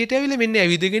යටින් එළියට ඇවිල්ලා මෙන්න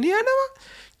ඇවිදගෙන යනවා.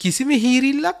 කිසිම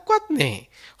හීරිල්ලක්වත් නැහැ.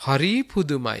 හරි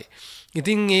පුදුමයි.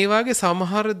 ඉතින් ඒ වාගේ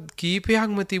සමහර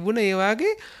කීපයක්ම තිබුණා ඒ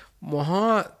වාගේ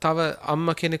මහා තව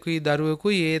අම්මා කෙනෙකුයි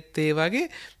දරුවෙකුයි ඒත් ඒ වගේ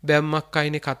බැම්මක්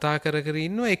අයිනේ කතා කර කර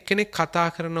ඉන්නවා එක්කෙනෙක් කතා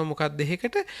කරනවා මොකක්ද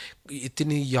එහෙකට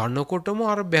ඉතින් යනකොටම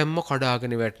අර බැම්ම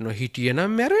කඩාගෙන වැටෙනවා හිටියනම්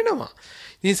මැරෙනවා.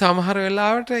 ඉතින් සමහර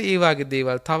වෙලාවට ඒ වගේ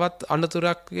දේවල් තවත්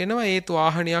අනතුරක් වෙනවා ඒත්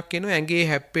වාහනයක් එනවා ඇඟේ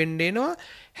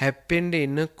හැප්පෙන්න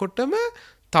එනකොටම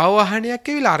තව වාහනයක්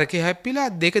ඇවිල්ලා අරකේ හැප්පිලා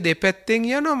දෙක දෙපැත්තෙන්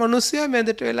යනවා මිනිස්සයා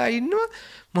මැදට වෙලා ඉන්නවා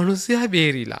මිනිස්සයා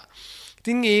බේරිලා.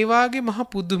 ඉතින් ඒ වාගේ මහ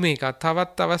පුදුම එකක්.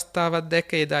 තවත් අවස්ථාවක්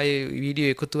දැක්ක එදා ඒ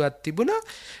වීඩියෝ එකතුවක් තිබුණා.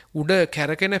 උඩ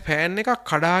කැරකෙන ෆෑන් එකක්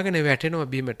කඩාගෙන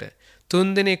වැටෙනවා බිමට.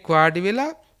 3 දෙනෙක් වාඩි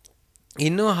වෙලා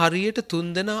ඉන්නවා හරියට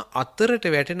 3 දෙනා අතරට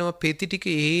වැටෙනවා පෙති ටික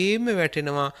එහෙම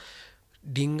වැටෙනවා.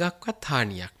 ඩිංගක්වත්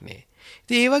හානියක් නැහැ.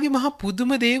 ඉතින් ඒ වගේ මහ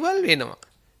පුදුම දේවල් වෙනවා.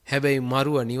 හැබැයි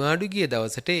මරුව නිවාඩු ගිය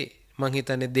දවසට මං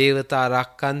හිතන්නේ දේවතා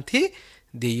රක්칸ති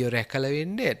දෙයියෝ රැකලා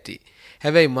වෙන්න ඇති.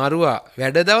 හැබැයි මරුවා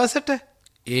වැඩ දවසට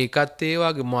ඒකත් ඒ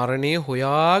වගේ මරණය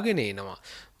හොයාගෙන එනවා.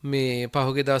 මේ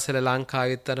පහුගිය දවස්වල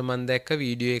ලංකාවෙත් අර මම දැක්ක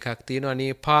වීඩියෝ එකක් තියෙනවා.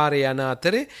 අනේ පාරේ යන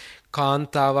අතරේ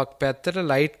කාන්තාවක් පැත්තට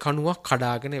ලයිට් කණුවක්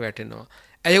කඩාගෙන වැටෙනවා.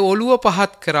 ඇය ඔළුව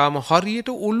පහත් කරාම හරියට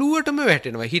ඔළුවටම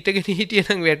වැටෙනවා. හිටගෙන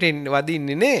හිටියනම් වැටෙන්නේ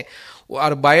වදින්නේ නේ.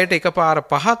 අර බයට එකපාර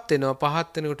පහත් වෙනවා.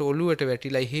 පහත් වෙනකොට ඔළුවට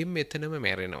වැටිලා එහෙම එතනම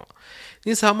මැරෙනවා.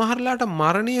 ඉතින් සමහරලාට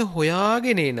මරණය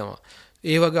හොයාගෙන එනවා.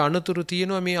 ඒ වගේ අනතුරු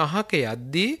තියෙනවා මේ අහක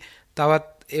යද්දී.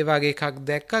 තවත් ඒ වගේ එකක්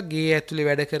දැක්කා ගේ ඇතුලේ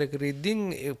වැඩ කර කර ඉද්දින්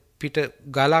පිට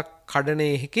ගලක් කඩන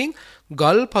එකකින්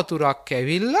ගල් පතුරක්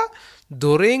ඇවිල්ලා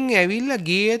දොරෙන් ඇවිල්ලා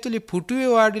ගේ ඇතුලේ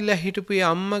පුටුවේ වාඩිලා හිටපු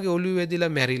අම්මගේ ඔළුව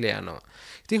වැදිලා මැරිලා යනවා.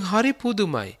 ඉතින් හරි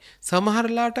පුදුමයි.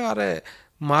 සමහරලාට අර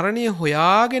මරණය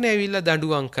හොයාගෙන ඇවිල්ලා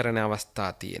දඬුවම් කරන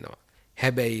අවස්ථා තියෙනවා.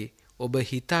 හැබැයි ඔබ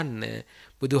හිතන්න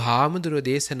බුදුහාමුදුරුවෝ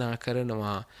දේශනා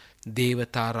කරනවා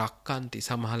දේවතා රක්칸ති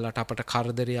සමහරලාට අපට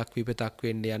කරදරයක් විපතක්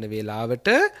වෙන්න යන වෙලාවට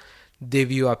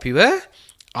දෙවියෝ අපිව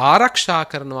ආරක්ෂා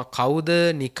කරනවා. කවුද?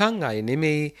 නිකන් අය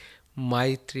නෙමෙයි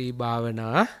මෛත්‍රී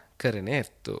භාවනා කරන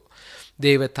ඇත්තෝ.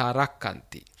 දේවතා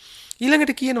රක්칸ති.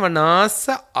 ඊළඟට කියනවා නාස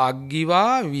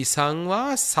අග්ගිවා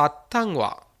විසංවා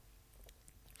සත්තංවා.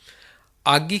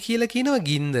 අග්ගි කියලා කියනවා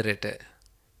ගින්දරට.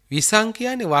 විසං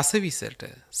කියන්නේ වසවිසට.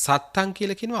 සත්තං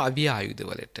කියලා කියනවා අවි ආයුධ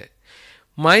වලට.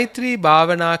 මෛත්‍රී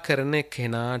භාවනා කරන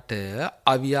කෙනාට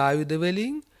අවි ආයුධ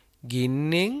වලින්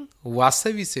ගින්නෙන්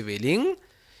වසවිස වලින්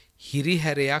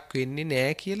හිරිහැරයක් වෙන්නේ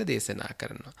නැහැ කියලා දේශනා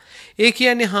කරනවා. ඒ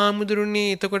කියන්නේ හාමුදුරනේ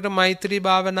එතකොට මෛත්‍රී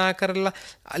භාවනා කරලා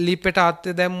ලිපෙට අත්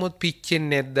දැම්මොත්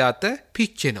පිච්චෙන්නේ නැද්ද? අත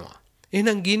පිච්චෙනවා.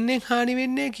 එහෙනම් ගින්නෙන් හානි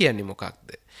වෙන්නේ කියන්නේ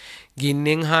මොකක්ද?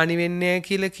 ගින්නෙන් හානි වෙන්නේ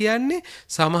කියලා කියන්නේ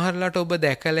සමහරලාට ඔබ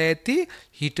දැකලා ඇති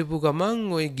හිටපු ගමන්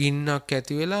ওই ගින්නක්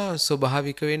ඇති වෙලා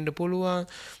ස්වභාවික වෙන්න පුළුවන්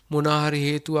මොනාහරි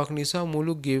හේතුවක් නිසා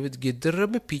මුළු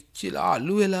ගෙදරම පිච්චිලා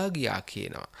අලු වෙලා ගියා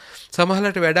කියනවා.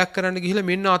 සමහරලාට වැඩක් කරන්න ගිහිල්ලා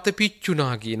මෙන්න අත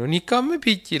පිච්චුණා කියනවා. නිකම්ම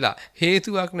පිච්චිලා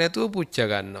හේතුවක් නැතුව පුච්ච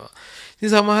ගන්නවා.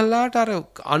 ඉතින් සමහරලාට අර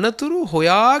අනතුරු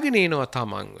හොයාගෙන එනවා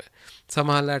තමන්ව.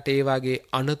 සමහරලාට ඒ වගේ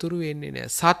අනතුරු වෙන්නේ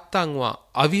නැහැ. සත්තංවා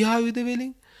අවිආයුධ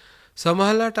වලින්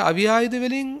සමහරලාට අවිආයුධ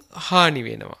වලින් හානි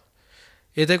වෙනවා.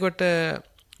 එතකොට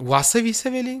වසවිස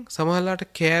වලින් සමහරලාට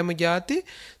කෑම ಜಾති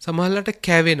සමහරලාට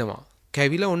කැවෙනවා.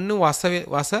 කැවිලා ඔන්න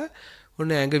වස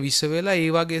ඔන්න ඇඟ විස වෙලා ඒ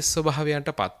වගේ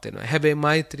ස්වභාවයන්ටපත් වෙනවා. හැබැයි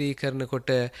මෛත්‍රී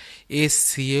කරනකොට ඒ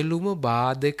සියලුම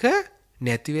බාධක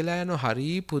නැති වෙලා යන හරි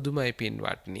පුදුමයි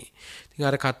පින්වත්නි. ඉතින්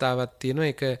අර කතාවක් තියෙනවා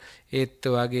ඒක ඒත්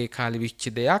වගේ කාලෙ විච්ච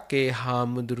දෙයක්. ඒ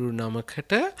හාමුදුරු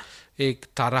නමකට ඒ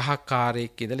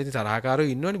තරහකාරයෙක් ඉඳලා ඉතින්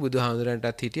තරහකාරයෝ ඉන්නවනේ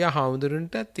බුදුහාමුදුරන්ටත් හිටියා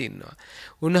හාමුදුරන්ටත් ඉන්නවා.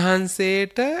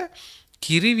 උන්වහන්සේට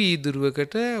කිරි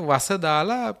වීදුරුවකට වස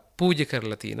දාලා පූජා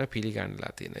කරලා තියෙනවා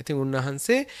පිළිගන්නලා තියෙනවා. ඉතින්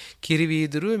උන්වහන්සේ කිරි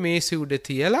වීදුරුව මේසෙ උඩ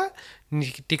තියලා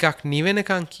ටිකක්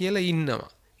නිවෙනකන් කියලා ඉන්නවා.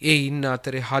 ඒ ඉන්න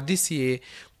අතරේ හදිසියේ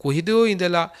කොහිදෝ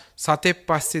ඉඳලා සතෙක්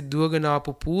පස්සේ දුවගෙන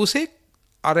ආපු පූසෙක්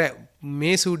අර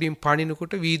මේසෙ උඩින්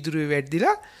පනිනකොට වීදුරුවේ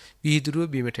වැද්දිලා වීදුරුව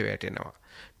බිමට වැටෙනවා.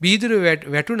 වීදුරුව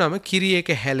වැටුනම කිරි එක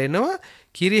හැලෙනවා.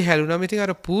 කිරි හැලුනම ඉතින්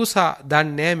අර පූසා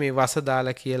දන්නේ මේ වස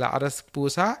දාලා කියලා අර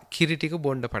පූසා කිරි ටික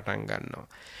බොන්න පටන් ගන්නවා.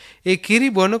 ඒ කිරි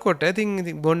බොනකොට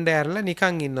ඉතින් බොන්න ඇරලා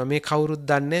නිකන් ඉන්නවා. මේ කවුරුත්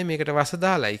දන්නේ මේකට වස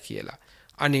දාලයි කියලා.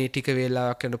 අනේ ටික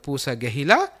වේලාවක් යන පූසා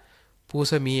ගැහිලා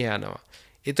පූසා මිය යනවා.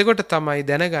 එතකොට තමයි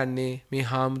දැනගන්නේ මේ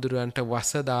හාමුදුරුවන්ට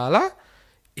වස දාලා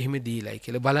එහෙම දීලයි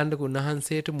කියලා. බලන්නකො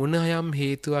උන්වහන්සේට මොන යම්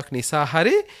හේතුවක් නිසා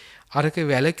හරි අරක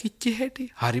වැලකිච්ච හැටි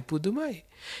හරි පුදුමයි.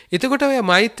 එතකොට ඔය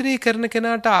මෛත්‍රී කරන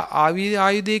කෙනාට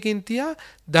ආයුධයකින් තියා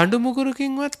දඬු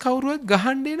මුගුරකින්වත් කවුරුවත්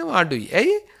ගහන්න එනවා අඩුයි.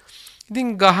 ඇයි? ඉතින්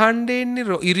ගහන්න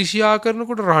එන්නේ ඉරිෂියා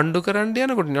කරනකොට රණ්ඩු කරන්න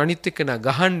යනකොට අනිත් එක්කෙනා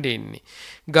ගහන්න එන්නේ.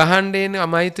 ගහන්න එන්නේ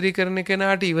මෛත්‍රී කරන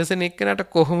කෙනාට ඉවසන එක්කෙනාට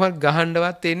කොහොමවත්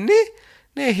ගහන්නවත් එන්නේ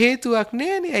නෑ. හේතුවක්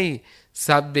නෑනේ. ඇයි?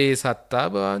 සබ්බේ සත්තා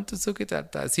භවන්තු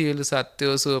සුඛිතත්තා සියලු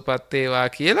සත්වෝ සුවපත් වේවා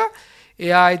කියලා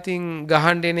එයා ඉතින්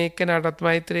ගහන්න එන එක්කෙනාටත්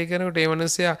මෛත්‍රී කරනකොට ඒ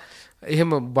මනුස්සයා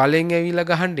එහෙම බලෙන් ඇවිල්ලා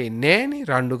ගහන්න එන්නේ නෑනේ.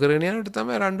 රණ්ඩු කරගෙන යනකොට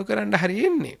තමයි රණ්ඩු කරන්න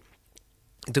හරියන්නේ.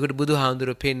 එතකොට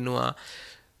බුදුහාමුදුරුවෝ පෙන්නවා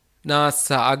නාස්ස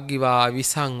අග්ගිවා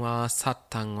විසංවා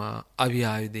සත්තංවා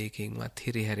අවිආයුධයකින්වත්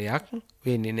හිරිහැරයක්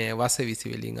වෙන්නේ නෑ.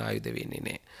 වසවිසි වලින් ආයුධ වෙන්නේ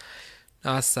නෑ.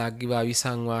 නාස්ස අග්ගිවා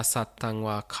විසංවා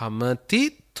සත්තංවා කමති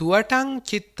තුවටං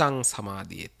චිත්තං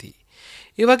සමාධියති.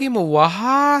 ඒ වගේම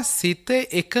වහා සිත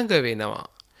එකඟ වෙනවා.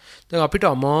 දැන් අපිට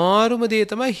අමාරුම දේ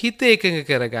තමයි හිත එකඟ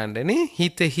කරගන්නනේ.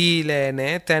 හිත හීලෑ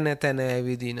නෑ, තන තන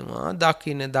ඇවිදිනවා,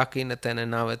 දකින තන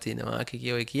නවතිනවා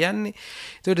කියෝයි කියන්නේ.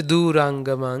 ඒකට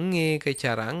දූරංගමං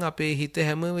ඒකචරං අපේ හිත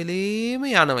හැම වෙලේම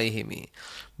යනවා එහෙමයි.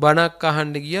 බණක්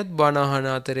අහන්න ගියත් බණ අහන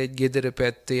අතරේ ගෙදර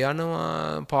පැත්තේ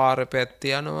යනවා, පාර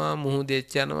පැත්තේ යනවා,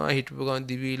 මුහුදෙත් යනවා, හිටපු ගමන්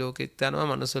දිවි ලෝකෙත් යනවා,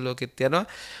 මනුස්ස ලෝකෙත් යනවා.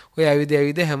 ඔය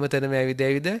ඇවිද හැමතැනම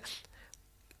ඇවිද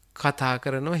කතා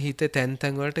කරනවා. හිත තැන්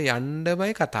වලට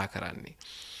යන්නමයි කතා කරන්නේ.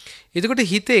 එතකොට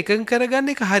හිත එකඟ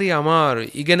කරගන්න එක හරි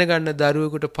අමාරුයි. ඉගෙන ගන්න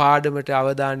දරුවෙකුට පාඩමට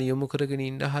අවධානය යොමු කරගෙන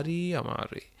ඉන්න හරි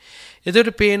අමාරුයි.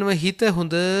 එතකොට පේනවා හිත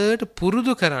හොඳට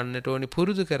පුරුදු කරන්නට ඕනේ.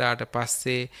 පුරුදු කරාට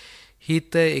පස්සේ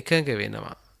හිත එකඟ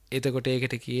වෙනවා. එතකොට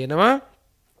ඒකට කියනවා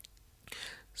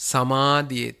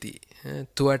සමාධියති.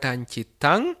 තුවටං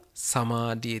චිත්තං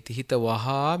සමාධියති. හිත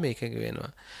වහා මේකඟ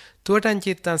වෙනවා. තුවටං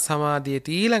චිත්තං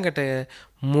සමාධියති. ඊළඟට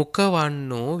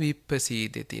මුඛවන්නෝ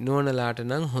විප්පසීදති. නෝනලාට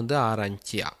නම් හොඳ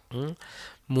ආරංචියක්.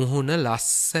 මුහුණ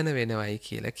ලස්සන වෙනවයි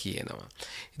කියලා කියනවා.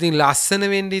 ඉතින් ලස්සන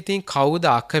වෙන්න ඉතින් කවුද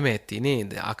අකමැති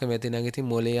නේද? අකමැති නම් ඉතින්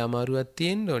මොලේ අමාරුවක්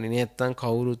තියෙන්න ඕනේ. නැත්තම්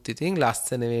කවුරුත් ඉතින්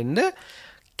ලස්සන වෙන්න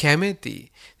කැමැති.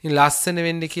 ඉතින් ලස්සන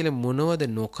වෙන්න කියලා මොනවද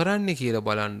නොකරන්නේ කියලා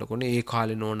බලන්නකොනේ. ඒ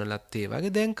කාලේ නෝනලත් ඒ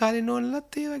වගේ, දැන් කාලේ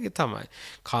නෝනලත් ඒ වගේ තමයි.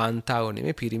 කාන්තාවෝ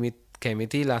නෙමෙයි පිරිමිත්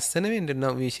කැමති ලස්සන වෙන්න.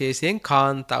 විශේෂයෙන්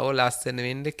කාන්තාව ලස්සන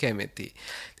වෙන්න කැමති.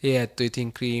 ඒ ඇත්තෝ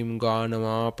ඉතින් ක්‍රීම්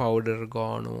ගානවා, පවුඩර්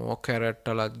ගානවා,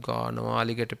 කැරට්ටලත් ගානවා,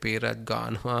 අලිගට පේරත්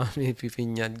ගානවා, මේ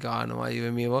පිපිඤ්ඤත් ගානවා. ඒව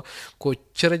මේවා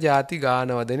කොච්චර ಜಾති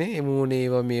ගානවදනේ. එමුනේ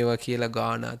ඒවා මේවා කියලා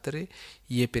ගාන අතරේ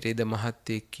ඊයේ පෙරේද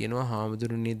මහත්තයෙක් කියනවා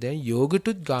හාමුදුරනේ දැන්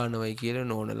යෝගටුත් ගානවයි කියලා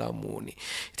නෝනලා මූණේ.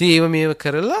 ඉතින් ඒව මේව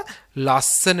කරලා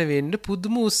ලස්සන වෙන්න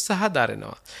පුදුම උත්සාහ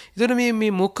දරනවා. ඒතර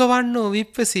මේ මුඛවන්නෝ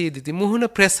විප්පසීදිති. මුහුණ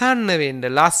ප්‍රසන්න වෙන්න,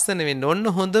 ලස්සන වෙන්න ඔන්න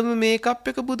හොඳම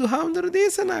මේකප් එක බුදුහාමුදුරු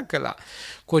දේශනා කළා.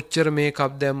 කොච්චර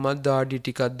මේකප් දැම්මත් දාඩි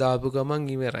ටිකක් දාපු ගමන්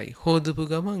ඉවරයි. හොදපු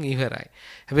ගමන් ඉවරයි.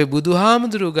 හැබැයි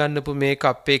බුදුහාමුදුරු ගන්නපු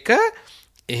මේකප් එක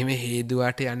එහෙම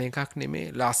හේදුවට යන එකක්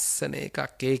නෙමෙයි. ලස්සන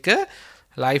එකක්. ඒක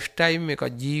ලයිෆ් ටයිම් එක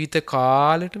ජීවිත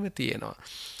කාලෙටම තියෙනවා.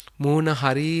 මූණ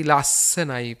හරි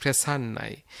ලස්සනයි,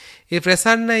 ප්‍රසන්නයි. ඒ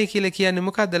ප්‍රසන්නයි කියලා කියන්නේ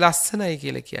මොකද්ද? ලස්සනයි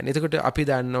කියලා කියන්නේ. එතකොට අපි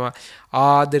දන්නවා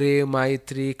ආදරේ,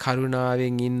 මෛත්‍රී,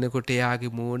 කරුණාවෙන් ඉන්නකොට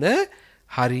එයාගේ මූණ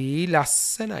හරි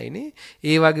ලස්සනයිනේ.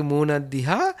 ඒ වගේ මූණක්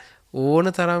දිහා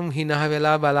ඕන තරම් හිනහ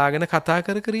වෙලා බලාගෙන කතා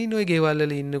කර ඉන්න ඔය ගෙවල්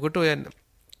වල ඉන්නකොට ඔය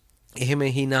එහෙම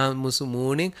හිනා මුසු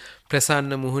මූණෙන්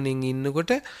ප්‍රසන්න මුහුණින්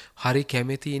ඉන්නකොට හරි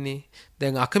කැමැතිනේ.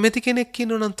 දැන් අකමැති කෙනෙක්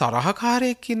ඉන්නවනම්,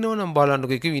 තරහකාරයෙක් ඉන්නවනම්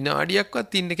බලන්නකො එක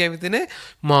විනාඩියක්වත් ඉන්න කැමති නැහැ.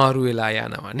 මාරු වෙලා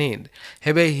යනවා නේද?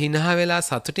 හැබැයි හිනා වෙලා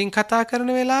සතුටින් කතා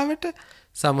කරන වෙලාවට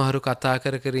සමහරු කතා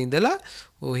කර කර ඉඳලා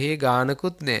ඔහේ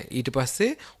ගානකුත් නැහැ. ඊට පස්සේ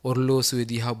ඔර්ලෝසුවේ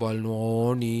දිහා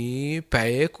බලනවා නේ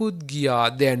පැයකුත් ගියා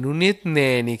දැනුනෙත්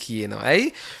නැහනේ කියනවා.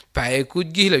 ඇයි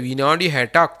පැයකුත් ගිහිලා විනාඩි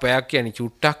 60ක් පැයක් කියන්නේ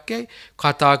චුට්ටක් ඇයි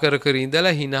කතා කර කර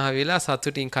ඉඳලා hina වෙලා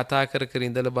සතුටින් කතා කර කර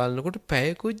ඉඳලා බලනකොට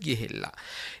පැයකුත් ගිහිල්ලා.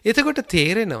 එතකොට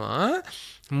තේරෙනවා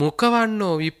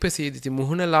මුඛවන්නෝ විප්පසීදිති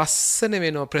මුහුණ ලස්සන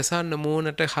වෙනවා ප්‍රසන්න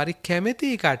මූණට හරි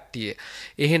කැමැති කට්ටිය.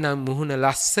 එහෙනම් මුහුණ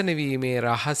ලස්සන වීමේ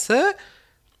රහස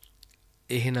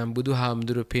එහෙනම්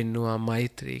බුදුහාමුදුරු පෙන්නවා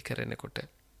මෛත්‍රී කරනකොට.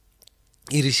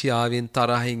 ඊර්ෂ්‍යාවෙන්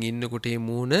තරහින් ඉන්නකොට මේ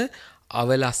මූණ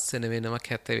අවලස්සන වෙනවා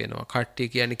කැත වෙනවා. කට්ටිය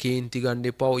කියන්නේ කේන්ති ගන්න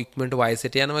එපා ඉක්මනට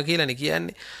වයසට යනවා කියලානේ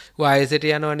කියන්නේ. වයසට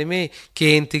යනවා නෙමෙයි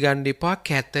කේන්ති ගන්න එපා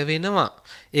කැත වෙනවා.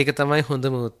 ඒක තමයි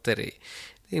හොඳම උත්තරේ.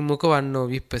 මුඛවන්නෝ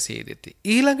විප්පසීදති.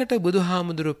 ඊළඟට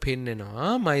බුදුහාමුදුරු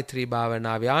පෙන්නනවා මෛත්‍රී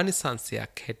භාවනාවේ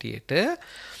ආනිසංසයක් හැටියට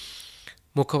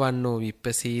මුඛවන්නෝ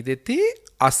විප්පසීදති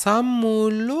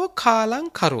අසම්මූල්ලෝ කාලං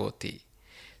කරෝති.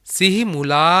 සිහි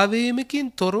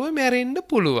මුලාවීමකින් තොරව මැරෙන්න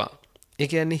පුළුවන්. ඒ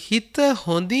කියන්නේ හිත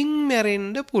හොඳින්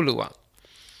මැරෙන්න පුළුවන්.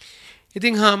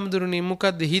 ඉතින් හාමුදුරනේ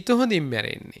මොකද්ද හිත හොඳින්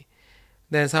මැරෙන්නේ?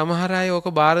 දැන් සමහර අය ඕක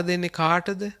බාර දෙන්නේ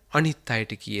කාටද? අනිත්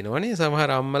අයට කියනවනේ.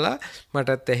 සමහර අම්මලා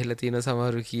මටත් ඇහිලා තියෙන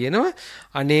සමහරු කියනවා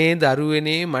අනේ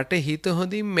දරුවනේ මට හිත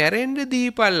හොඳින් මැරෙන්න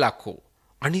දීපල්ලකෝ.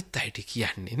 අනිත් අයට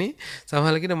කියන්නේ නේ.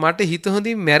 සමහරලා කියන මට හිත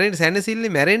හොඳින් මැරෙන්න සැනසille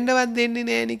මැරෙන්නවත් දෙන්නේ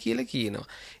නෑනේ කියලා කියනවා.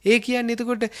 ඒ කියන්නේ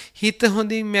එතකොට හිත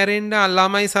හොඳින් මැරෙන්න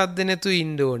ළමයි සද්ද නැතු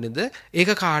ඉන්න ඕනේද?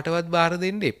 ඒක කාටවත් බාර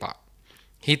දෙන්න එපා.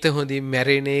 හිත හොඳින්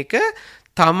මැරෙන එක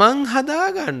තමන් හදා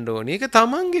ගන්න ඕනේ. ඒක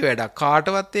තමන්ගේ වැඩක්.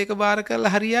 කාටවත් ඒක බාර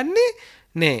කරලා හරියන්නේ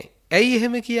නෑ. ඇයි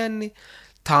එහෙම කියන්නේ?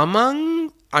 තමන්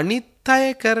අනිත්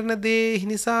අය කරන දේ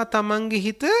නිසා තමන්ගේ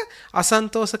හිත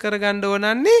අසන්තෝෂ කරගන්න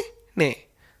ඕනන්නේ නෑ.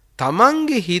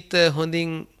 තමන්ගේ හිත හොඳින්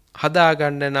හදා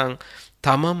ගන්න නම්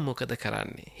තමන් මොකද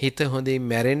කරන්නේ? හිත හොඳින්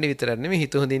මැරෙන්න විතරක් නෙමෙයි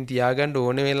හිත හොඳින් තියාගන්න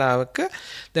ඕන වෙලාවක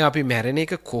දැන් අපි මැරෙන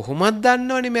එක කොහොමද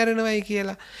දන්නවනේ මැරෙනවයි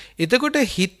කියලා. එතකොට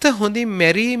හිත හොඳින්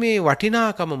මැරීමේ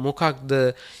වටිනාකම මොකක්ද?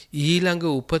 ඊළඟ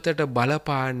උපතට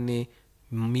බලපාන්නේ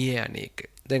මිය යන්නේක.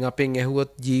 දැන් අපෙන්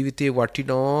ඇහුවොත් ජීවිතේ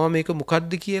වටිනා මේක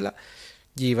මොකක්ද කියලා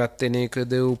ජීවත් වෙන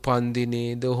එකද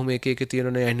උපන්දිනේද ඔහොම එක එක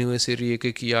තියෙන ඇනිවර්සරි එක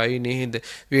කියයි නේද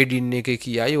වෙඩින් එක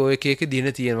කියයි ඔය එක එක දින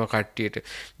තියෙනවා කට්ටියට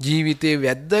ජීවිතේ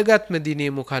වැද්දගත්ම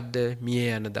දිනේ මොකද්ද මිය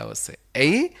යන දවසේ.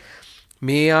 ඇයි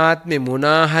මේ ආත්මේ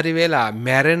මොනා හරි වෙලා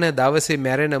මැරෙන දවසේ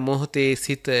මැරෙන මොහොතේ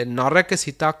සිත නරක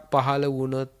සිතක් පහළ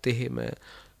වුණොත් එහෙම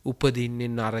උපදින්නේ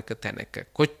නරක තැනක.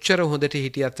 කොච්චර හොඳට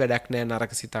හිටියත් වැඩක් නෑ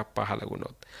නරක සිතක් පහළ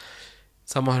වුණොත්.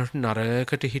 සමහරවිට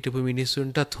නරකට හිටපු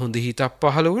මිනිස්සුන්ටත් හොඳ හිතක්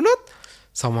පහළ වුණොත්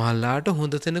සමහරලාට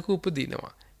හොඳ තැනක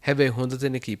උපදිනවා. හැබැයි හොඳ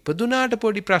තැනක ඉපදුනාට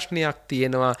පොඩි ප්‍රශ්නයක්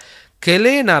තියෙනවා.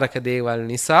 කෙලේ නරක දේවල්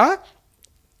නිසා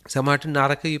සමහරට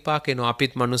නරක විපාක එනවා.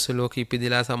 අපිත් මනුස්ස ලෝකෙ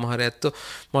ඉපදිලා සමහර ඇත්තෝ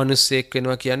මිනිස්සෙක්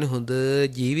වෙනවා කියන්නේ හොඳ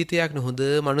ජීවිතයක් නේ හොඳ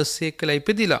මිනිස්සෙක් කියලා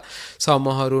ඉපදිලා.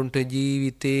 සමහරුන්ට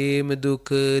ජීවිතේම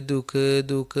දුක දුක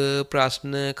දුක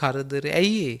ප්‍රශ්න කරදර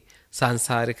ඇයි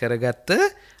සංසාරේ කරගත්ත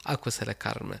අකුසල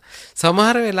කර්ම.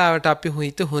 සමහර වෙලාවට අපි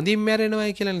හිත හොඳින්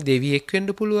මැරෙනවයි කියලා දෙවියෙක්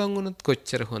වෙන්න පුළුවන් වුණොත්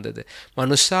කොච්චර හොඳද?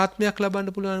 මනුෂ්‍යාත්මයක්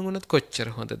ලබන්න පුළුවන් වුණොත් කොච්චර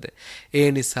හොඳද? ඒ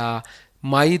නිසා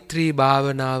මෛත්‍රී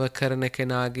භාවනාව කරන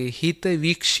කෙනාගේ හිත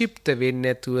වික්ෂිප්ත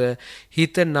වෙන්නේ නැතුව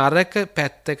හිත නරක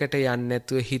පැත්තකට යන්නේ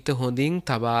නැතුව හිත හොඳින්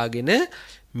තබාගෙන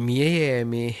මිය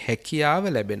යෑමේ හැකියාව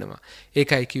ලැබෙනවා.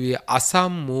 ඒකයි කිව්වේ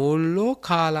අසම්මූල්ලෝ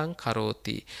කාලං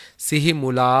කරෝති. සිහි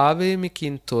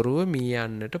මුලාවෙමකින් තොරව මිය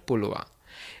යන්නට පුළුවන්.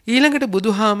 ඊළඟට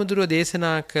බුදුහාමුදුරුවෝ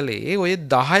දේශනා කළේ ඔය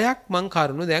 10ක් මං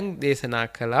කරුණු දැන් දේශනා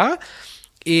කළා.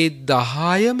 ඒ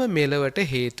 10ම මෙලවට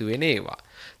හේතු වෙන ඒවා.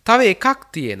 තව එකක්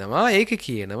තියෙනවා. ඒක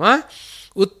කියනවා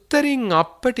උත්තරින්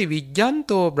අප්පටි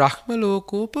විජ්ජන්තෝ බ්‍රහ්ම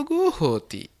ලෝකෝපගෝ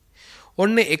හෝති.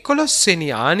 ඔන්න 11 වෙනි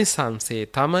ආනිසංසය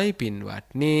තමයි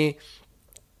පින්වත්නි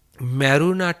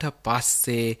මරුණට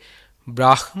පස්සේ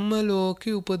බ්‍රහ්ම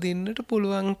ලෝකෙ උපදින්නට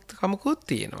පුළුවන්කමකුත්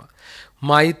තියෙනවා.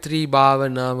 මෛත්‍රී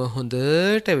භාවනාව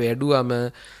හොඳට වැඩුවම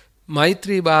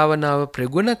මෛත්‍රී භාවනාව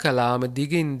ප්‍රගුණ කළාම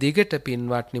දිගින් දිගට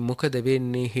පින්වත්නි මොකද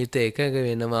වෙන්නේ? හිත එකඟ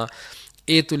වෙනවා.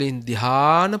 ඒ තුලින්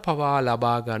ධ්‍යාන පවා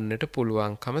ලබා ගන්නට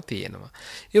පුළුවන්කම තියෙනවා.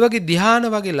 ඒ වගේ ධ්‍යාන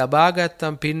වගේ ලබා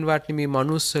ගත්තම් පින්වත්නි මේ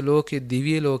මනුස්ස ලෝකේ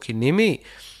දිව්‍ය ලෝකේ නෙමෙයි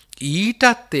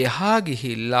ඊටත් එහා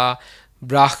ගිහිල්ලා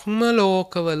බ්‍රහ්ම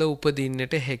ලෝකවල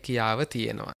උපදින්නට හැකියාව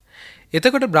තියෙනවා.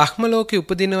 එතකොට බ්‍රහ්ම ලෝකේ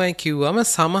උපදිනවයි කිව්වම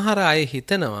සමහර අය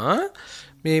හිතනවා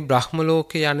මේ බ්‍රහ්ම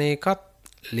ලෝකේ යන එකත්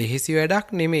ලෙහෙසි වැඩක්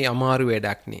නෙමෙයි අමාරු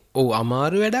වැඩක් නේ. ඔව්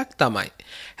අමාරු වැඩක් තමයි.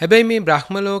 හැබැයි මේ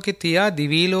බ්‍රහ්ම ලෝකේ තියා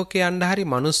දිවි ලෝකේ යන්න හරි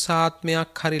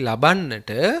මනුස්සාත්මයක් හරි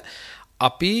ලබන්නට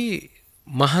අපි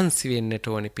මහන්සි වෙන්නට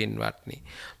ඕනේ පින්වත්නි.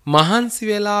 මහන්සි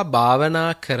වෙලා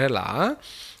භාවනා කරලා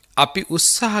අපි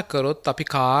උත්සාහ කරොත් අපි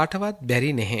කාටවත්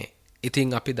බැරි නැහැ.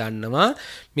 ඉතින් අපි දන්නවා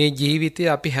මේ ජීවිතේ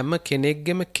අපි හැම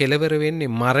කෙනෙක්ගෙම කෙලවර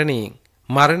වෙන්නේ මරණයෙන්.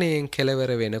 මරණයෙන්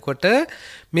කෙලවර වෙනකොට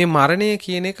මේ මරණය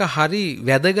කියන එක හරි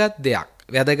වැදගත් දෙයක්.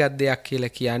 වැදගත් දෙයක්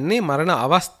කියලා කියන්නේ මරණ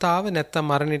අවස්ථාව නැත්නම්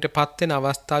මරණයටපත් වෙන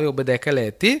අවස්ථාවේ ඔබ දැකලා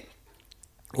ඇති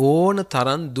ඕන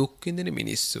තරම් දුක් විඳින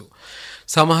මිනිස්සු.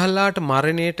 සමහරලාට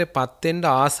මරණයටපත් වෙන්න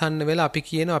ආසන්න වෙලා අපි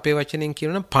කියන අපේ වචනෙන්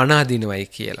කියනවා පණ අදිනවයි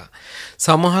කියලා.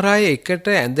 සමහර අය එකට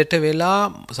ඇඳට වෙලා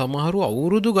සමහරු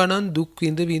අවුරුදු ගණන් දුක්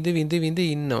විඳ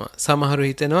ඉන්නවා. සමහරු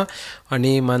හිතනවා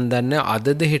අනේ මන් දන්නේ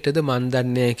අදද හෙටද මන්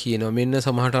දන්නේ කියනවා. මෙන්න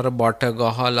සමහරට අර බට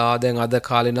ගහලා දැන් අද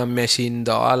කාලේ නම් මැෂින්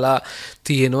දාලා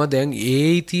තියෙනවා. දැන්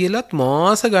ඒයි තියලත්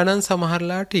මාස ගණන්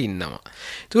සමහරලාට ඉන්නවා.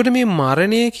 එතකොට මේ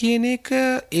මරණය කියන එක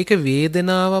ඒක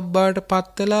වේදනාවක් බවට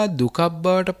පත්වලා දුකක්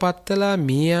බවට පත්වලා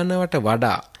මේ යනවට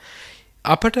වඩා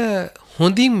අපට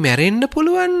හොඳින් මැරෙන්න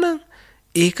පුළුවන් නම්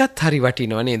ඒකත් හරි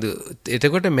වටිනවා නේද?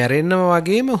 එතකොට මැරෙන්නම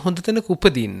වගේම හොඳ තැනක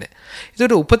උපදින්න.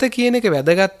 ඒතකොට උපත කියන එක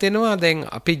වැදගත් වෙනවා. දැන්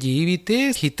අපේ ජීවිතේ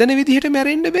හිතන විදිහට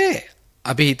මැරෙන්න බෑ.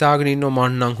 අපි හිතාගෙන ඉන්නවා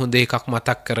මං නම් හොඳ එකක්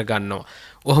මතක් කරගන්නවා.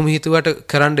 ඔහොම හිතුවට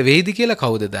කරන්න වෙයිද කියලා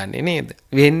කවුද දන්නේ නේද?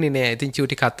 වෙන්නේ නෑ. ඉතින්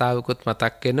චූටි කතාවකුත්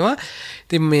මතක් වෙනවා.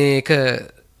 ඉතින් මේක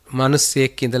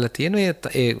මිනිස්සෙක් ඉඳලා තියෙන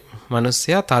ඒ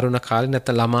මිනිස්සයා තරුණ කාලේ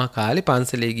නැත්නම් ළමා කාලේ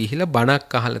පන්සලේ ගිහිලා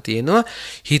බණක් අහලා තියෙනවා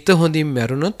හිත හොඳින්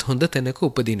මැරුණොත් හොඳ තැනක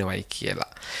උපදිනවයි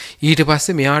කියලා. ඊට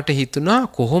පස්සේ මෙයාට හිතුණා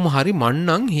කොහොම හරි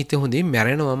මන්නම් හිත හොඳින්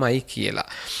මැරෙනවමයි කියලා.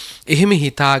 එහෙම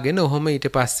හිතාගෙන ඔහොම ඊට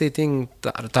පස්සේ ඉතින්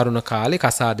තරුණ කාලේ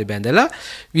කසාදේ බැඳලා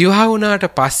විවාහ වුණාට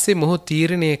පස්සේ මොහු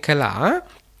තීරණය කළා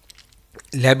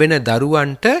ලැබෙන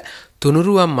දරුවන්ට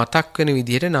තුනුරුවන් මතක් වෙන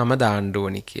විදිහට නම දාන්න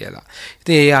ඕනි කියලා.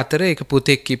 ඉතින් ඒ අතර එක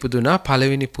පුතෙක් ඉපදුනා.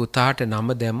 පළවෙනි පුතාට නම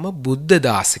දැම්ම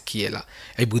බුද්ධදාස කියලා.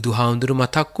 ඒ බුදුහාමුදුරු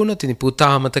මතක් වුණොත් ඉතින් පුතා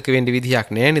අමතක වෙන්න විදිහක්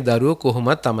නැහැනේ. දරුවෝ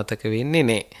කොහොමත් අමතක වෙන්නේ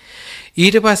නැහැ.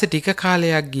 ඊට පස්සේ ටික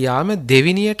කාලයක් ගියාම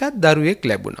දෙවිනියටත් දරුවෙක්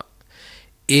ලැබුණා.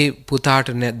 ඒ පුතාට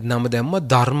නම දැම්ම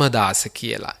ධර්මදාස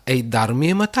කියලා. ඒ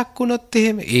ධර්මයේ මතක් වුණොත්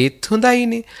එහෙම ඒත්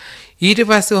හොඳයිනේ. ඊට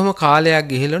පස්සේ ඔහම කාලයක්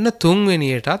ගිහිල්ලා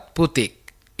තුන්වෙනියටත් පුතෙක්.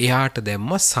 එයාට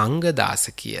දැම්ම සංඝදාස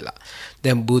කියලා.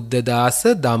 දැන් බුද්ධදාස,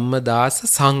 ධම්මදාස,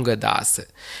 සංඝදාස.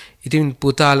 ඉතින්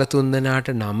පුතාලා තුන්දෙනාට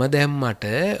නම දැම්මට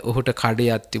ඔහුට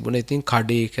කඩයක් තිබුණා. ඉතින්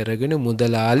කඩේ කරගෙන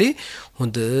මුදලාලි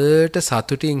හොඳට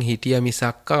සතුටින් හිටියා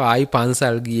මිසක් ආයි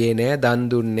පන්සල් ගියේ නෑ, දන්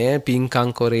දුන්නේ නෑ,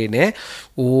 පින්කම් කරේ නෑ.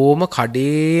 ඕම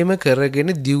කඩේම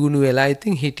කරගෙන දියුණු වෙලා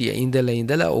ඉතින් හිටියා.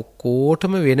 ඉඳලා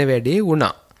ඔක්කොටම වෙන වැඩේ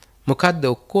වුණා. මොකද්ද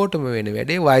ඔක්කොටම වෙන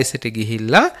වැඩේ? වයසට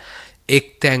ගිහිල්ලා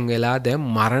එක්තැන් වෙලා දැන්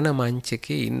මරණ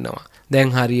මංචකේ ඉන්නවා.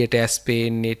 දැන් හරියට ඇස්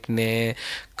පේන්නෙත් නෑ,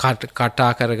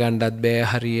 කටා කරගන්නත් බෑ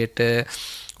හරියට.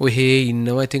 ඔහේ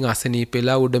ඉන්නවා. ඉතින්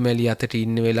අසනීපෙලා උඩමැලි අතට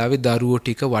ඉන්න වෙලාවේ දරුවෝ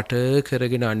ටික වට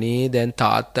කරගෙන අනේ දැන්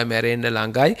තාත්තා මැරෙන්න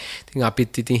ළඟයි. ඉතින්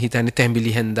අපිත් ඉතින් හිතන්නේ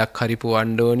තැඹිලි හැන්දක් හරි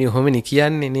පුවන්න ඕනි. ඔහොමනේ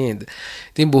කියන්නේ නේද?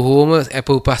 ඉතින් බොහෝම අප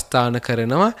උපස්ථාන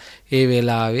කරනවා. ඒ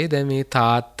වෙලාවේ දැන් මේ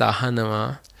තාත්තා අහනවා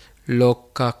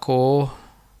ලොක්කකෝ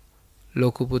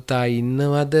ලොකු පුතා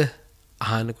ඉන්නවද?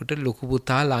 අහනකොට ලොකු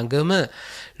පුතා ළඟම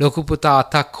ලොකු පුතා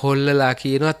අතක් හොල්ලලා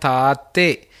කියනවා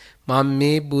තාත්තේ මම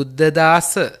මේ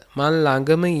බුද්ධදාස මං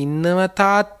ළඟම ඉන්නවා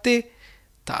තාත්තේ.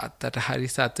 තාත්තට හරි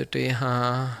සතුටුයි.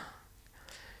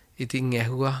 ඉතින්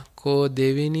ඇහුවා කෝ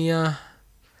දෙවිනියා?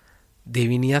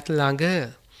 දෙවිනියත් ළඟ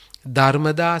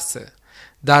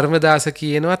ධර්මදාස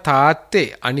කියනවා තාත්තේ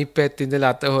අනිත් පැත්තේ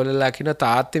ඉඳලා අත හොල්ලලා කියනවා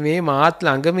තාත්තේ මේ මාත්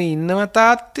ළඟම ඉන්නවා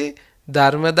තාත්තේ.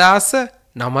 ධර්මදාස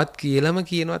නමත් කියලාම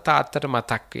කියනවා තාත්තට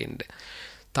මතක් වෙන්න.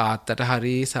 තාත්තට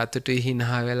හරි සතුටුයි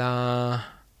හිනා වෙලා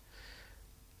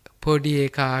පොඩි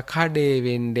එකා කඩේ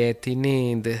වෙන්න ඇති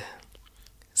නේද?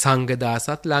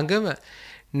 සංඝදාසත් ළඟම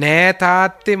නෑ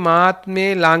තාත්තේ මාත්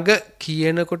මේ ළඟ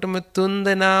කියනකොටම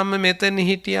තුන්දෙනාම මෙතන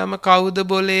හිටියම කවුද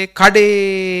බොලේ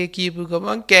කඩේ කියපු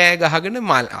ගමන් කෑ ගහගෙන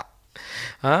මලා.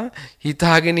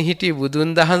 හිතාගෙන හිටියේ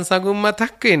බුදුන් දහම් සඟුම්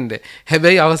මතක් වෙන්න.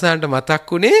 හැබැයි අවසානට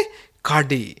මතක් වුණේ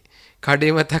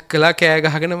කඩේ මතක් කළා කෑ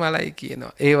ගහගෙන මලයි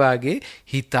කියනවා. ඒ වාගේ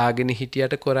හිතාගෙන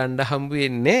හිටියට කරන්න හම්බ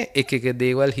වෙන්නේ එක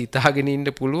දේවල් හිතාගෙන ඉන්න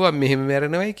පුළුවන් මෙහෙම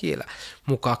මැරෙනවයි කියලා.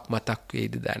 මොකක් මතක්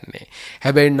වෙයිද දන්නේ.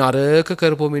 හැබැයි නරක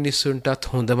කරපු මිනිස්සුන්ටත්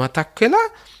හොඳ මතක් වෙලා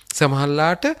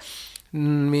සමහරලාට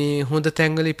මේ හොඳ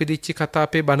තැන්වල ඉපදිච්ච කතා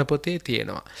අපේ බණ පොතේ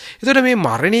තියෙනවා. ඒතකොට මේ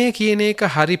මරණය කියන එක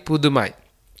හරි පුදුමයි.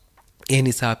 ඒ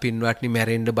නිසා පින්වත්නි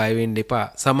මැරෙන්න බය වෙන්න එපා.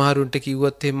 සමහරුන්ට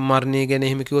කිව්වොත් එහෙම මරණය ගැන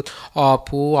එහෙම කිව්වොත්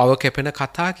ආපෝ අව කැපෙන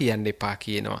කතා කියන්න එපා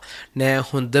කියනවා. නෑ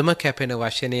හොඳම කැපෙන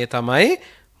වචනේ තමයි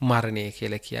මරණය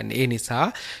කියලා කියන්නේ. ඒ නිසා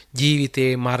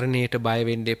ජීවිතේ මරණයට බය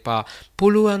වෙන්න එපා.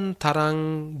 පුළුවන් තරම්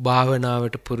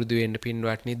භාවනාවට පුරුදු වෙන්න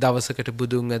පින්වත්නි. දවසකට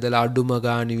බුදුන් ඇදලා අඩුම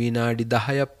ගානේ විනාඩි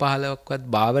 10ක් 15ක්වත්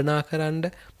භාවනා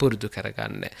කරන්න පුරුදු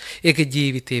කරගන්න. ඒක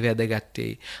ජීවිතේ වැදගත්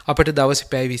වෙයි. අපිට දවසේ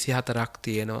පැය 24ක්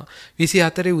තියෙනවා.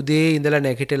 24 උදේ ඉඳලා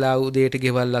නැගිටලා උදේට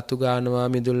ගෙවල් අතු ගන්නවා,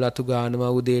 මිදුල් අතු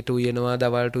ගන්නවා, උදේට උයනවා,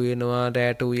 දවල්ට උයනවා,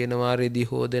 රැට උයනවා, රෙදි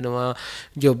හොදනවා,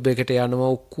 ජොබ් එකට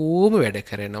යනවා, ඔක්කොම වැඩ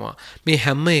කරනවා. මේ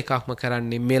හැම එකක්ම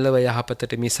කරන්නේ මෙලව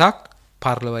යහපතට මිසක්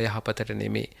පරලොව යහපතට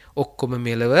නෙමෙයි. ඔක්කොම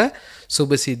මෙලව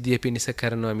සුභ සිද්ධිය පිණිස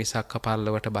කරනවා මිසක්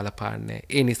පරලොවට බලපාන්නේ.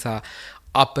 ඒ නිසා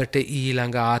අපට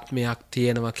ඊළඟ ආත්මයක්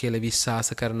තියෙනවා කියලා විශ්වාස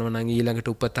කරනවා නම්,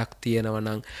 ඊළඟට උපතක් තියෙනවා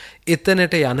නම්,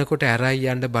 එතනට යනකොට ඇරයි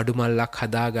යන්න බඩු මල්ලක්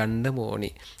හදා ගන්න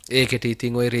ඕනි. ඒකට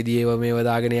ඉතින් ওই රෙදියේව මේව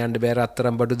දාගෙන යන්න බෑ,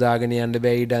 රත්තරන් බඩු දාගෙන යන්න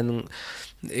බෑ, ඊඩන්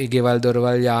ඒ ගෙවල්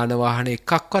දොරවල් යාන වාහන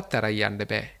එකක්වත් ඇරයි යන්න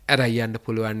බෑ. ඇරයි යන්න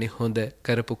පුළුවන් හොඳ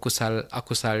කරපු කුසල්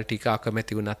අකුසල් ටික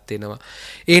අකමැති වුණත් වෙනවා.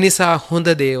 ඒ නිසා හොඳ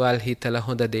දේවල් හිතලා,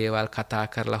 හොඳ දේවල් කතා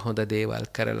කරලා, හොඳ දේවල්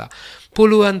කරලා,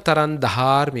 පුළුවන් තරම්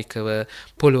ධාර්මිකව,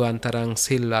 පුළුවන් තරම්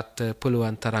සිල්වත්,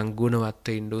 පුළුවන් තරම් ගුණවත්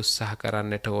වෙන්න උත්සාහ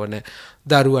කරන්නට ඕන.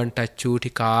 දරුවන්ට චූටි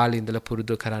කාලේ ඉඳලා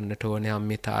පුරුදු කරන්නට ඕනේ.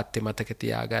 අම්මේ තාත්තේ මතක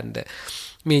තියාගන්න.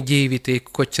 මේ ජීවිතේ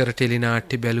කොච්චර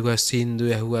ටෙලිනාට්‍ය බැලුවා, සින්දු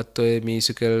ඇහුවත්, ඔය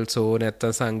මියුසිකල් ෂෝ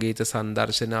නැත්තම් සංගීත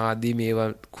සංදර්ශන ආදී මේවා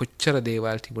කොච්චර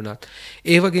දේවල් තිබුණත්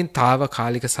ඒ වගේ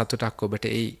తాවකාලික සතුටක් ඔබට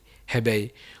එයි.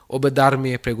 හැබැයි ඔබ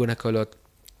ධර්මයේ ප්‍රගුණ කළොත්,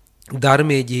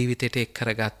 ධර්මයේ ජීවිතයට එක්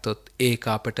කරගත්තොත්, ඒක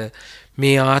අපට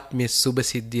මේ ආත්මයේ සුභ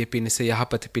සිද්ධිය පිණිස,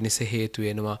 යහපත පිණිස හේතු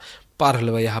වෙනවා.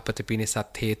 පරලොව යහපත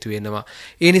පිණිසත් හේතු වෙනවා.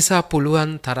 ඒ නිසා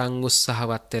පුළුවන් තරම්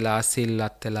උත්සාහවත් වෙලා,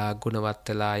 සිල්වත් වෙලා, ගුණවත්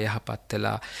වෙලා, යහපත්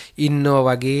වෙලා ඉන්නවා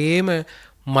වගේම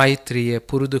මෛත්‍රිය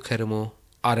පුරුදු කරමු.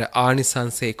 අර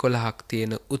ආනිසංස 11ක්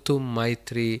තියෙන උතුම්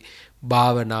මෛත්‍රී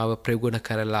භාවනාව ප්‍රගුණ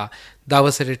කරලා,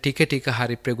 දවසට ටික ටික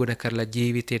හරි ප්‍රගුණ කරලා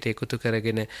ජීවිතයට එකතු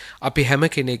කරගෙන අපි හැම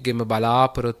කෙනෙක්ගේම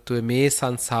බලාපොරොත්තුව මේ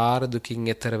සංසාර දුකින්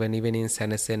එතරව නිවෙනින්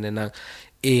සැනසෙන්න නම්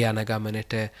ඒ යන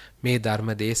ගමනට මේ ධර්ම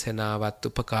දේශනාවත්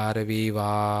උපකාර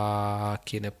වේවා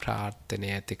කියන ප්‍රාර්ථනය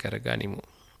ඇති කරගනිමු.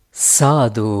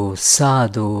 සාදු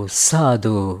සාදු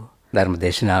සාදු. ධර්ම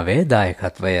දේශනාවේ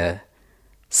දායකත්වය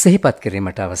සිහිපත්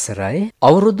කිරීමට අවසරයි.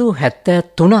 අවුරුදු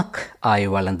 73ක්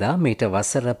ආයු වළඳා මීට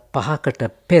වසර 5කට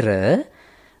පෙර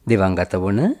දිවංගත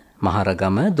වුණ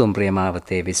මහරගම දුම්රිය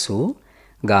මාවතේ විසූ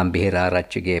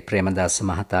ගාම්භීරාරච්චිගේ ප්‍රේමදාස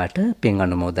මහතාට පින්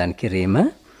අනුමෝදන් කිරීම,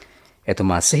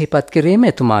 එතුමා සිහිපත් කිරීම,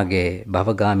 එතුමාගේ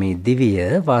භවගාමී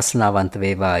දිවිය වාසනාවන්ත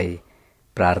වේවායි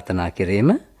ප්‍රාර්ථනා කිරීම,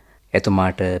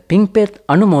 එතුමාට පින්පෙත්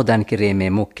අනුමෝදන් කිරීමේ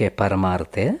මුඛ්‍ය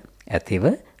පරමාර්ථය ඇතිව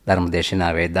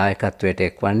ධර්මදේශනාවේ දායකත්වයට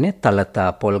එක්වන්නේ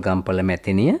තලතා පොල්ගම්පල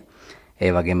මැතිනිය,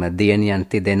 ඒ වගේම දියණියන්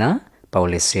තිදෙනා,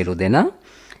 පවුලේ සියලු දෙනා,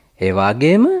 ඒ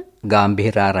වගේම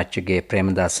ගාම්භීරාරච්චිගේ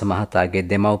ප්‍රේමදාස මහතාගේ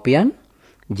දෙමව්පියන්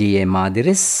ජී.ඒ.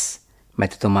 මාදිරිස්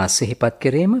මැතිතුමා සිහිපත්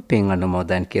කිරීම, පින්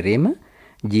අනුමෝදන් කිරීම,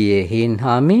 ජී.ඒ.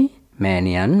 හීන්හාමි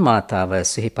මෑණියන් මාතාව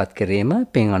සිහිපත් කිරීම,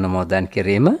 පින් අනුමෝදන්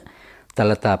කිරීම,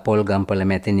 තලතා පොල්ගම්පල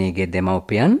මැතිනියගේ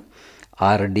දෙමව්පියන්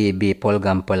ආර්.ඩී.බී.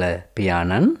 පොල්ගම්පල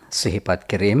පියාණන් සිහිපත්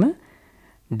කිරීම,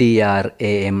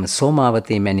 ඩී.ආර්.ඒ.එම්.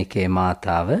 සෝමාවතී මැණිකේ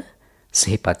මාතාව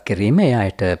සිහිපත් කිරීම,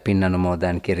 එයාට පින්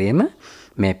අනුමෝදන් කිරීම,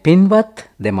 මේ පින්වත්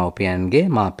දෙමව්පියන්ගේ,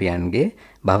 මාපියන්ගේ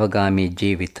භවගාමී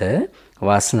ජීවිත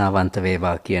වාසනාවන්ත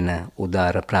වේවා කියන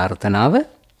උදාර ප්‍රාර්ථනාව,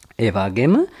 ඒ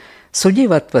වගේම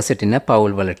සුජීවත්ව සිටින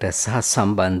පවුල්වලට සහ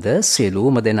සම්බන්ධ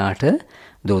සියලුම දෙනාට,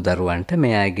 දූ දරුවන්ට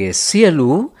මේ අයගේ සියලු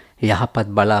යහපත්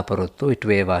බලාපොරොත්තු ඉටු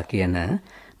වේවා කියන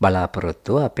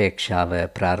බලාපොරොත්තු, අපේක්ෂාව,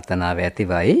 ප්‍රාර්ථනාව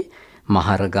ඇතිවයි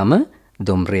මහරගම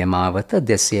දුම්රිය මාවත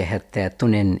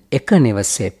 273න් 1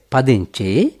 නිවසේ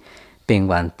පදිංචි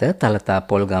පින්වන්ත තලතා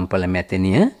පොල්ගම්පල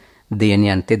මැතිනිය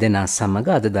දියණියන් තිදෙනා සමග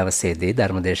අද දවසේදී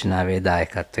ධර්මදේශනාවේ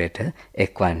දායකත්වයට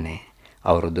එක්වන්නේ.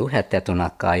 අවුරුදු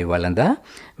 73ක් ආයු වළඳා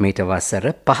මීට වසර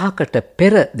 5කට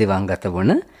පෙර දිවංගත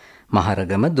වුණ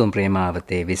මහරගම දුම්රිය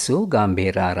මාවතේ විසූ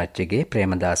ගාම්භීරාරච්චිගේ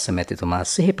ප්‍රේමදාස මැතිතුමා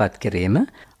සිහිපත් කිරීම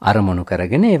අරමුණු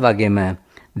කරගෙන, ඒ වගේම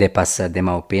දෙපස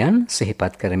දෙමව්පියන්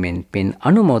සිහිපත් කරමින් පින්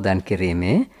අනුමෝදන්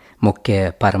කිරීමේ මුඛ්‍ය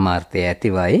පරමාර්ථය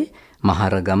ඇතිවයි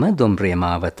මහරගම දුම්රිය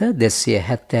මාවත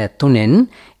 273න්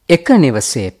 1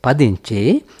 නිවසේ පදිංචි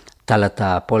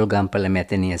තලතා පොල්ගම්පල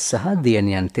මැතිනිය සහ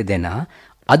දියණියන් තිදෙනා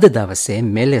අද දවසේ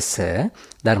මෙලෙස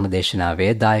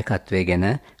ධර්මදේශනාවේ දායකත්වයෙන්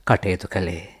කටයුතු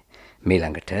කළේ.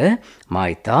 මීළඟට මා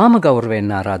ඊටාම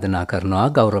ගෞරවයෙන් ආරාධනා කරනවා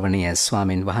ගෞරවනීය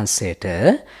ස්වාමින් වහන්සේට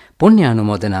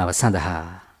පුණ්‍යානුමෝදනාව සඳහා.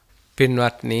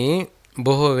 පින්වත්නි,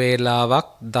 බොහෝ වේලාවක්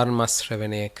ධර්ම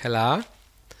ශ්‍රවණය කළා.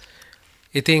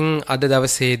 ඉතින් අද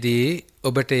දවසේදී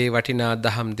ඔබට මේ වටිනා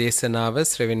දහම් දේශනාව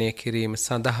ශ්‍රවණය කිරීම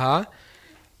සඳහා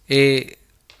ඒ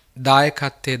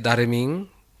දායකත්වයේ ධර්මින්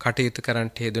කටයුතු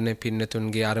කරන්නට යෙදුනේ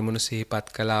පින්නතුන්ගේ අරමුණු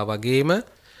සිහිපත් කළා වගේම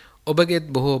ඔබගෙත්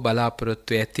බොහෝ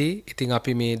බලාපොරොත්තු ඇති. ඉතින්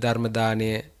අපි මේ ධර්ම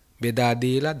දාණය බෙදා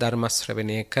දීලා ධර්ම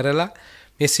ශ්‍රවණය කරලා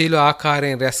මේ සීල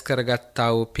ආකාරයෙන් රැස්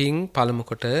කරගත්තා වූ පින් පළමු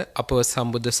කොට අපව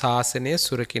සම්බුද්ධ ශාසනය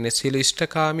සුරකින සීල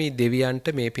ඉෂ්ඨකාමී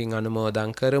දෙවියන්ට මේ පින්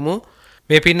අනුමෝදන් කරමු.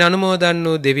 මේ පින් අනුමෝදන්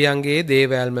වූ දෙවියන්ගේ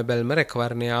දේවල්ම බැල්ම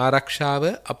රැකවරණය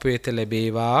ආරක්ෂාව අප වෙත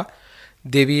ලැබේවා.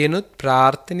 දෙවියනුත්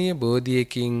ප්‍රාර්ථනීය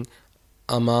බෝධියකින්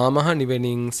අමා මහ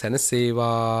නිවනින්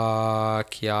සැනසේවා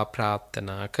කියා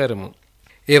ප්‍රාර්ථනා කරමු.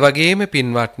 ඒ වගේම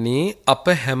පින්වත්නි අප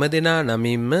හැමදෙනා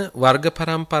නමින්ම වර්ග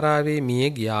පරම්පරාවේ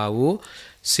මිය ගියා වූ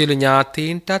සියලු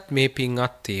ඥාතීන්ටත් මේ පින්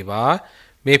අත් වේවා.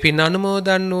 මේ පින්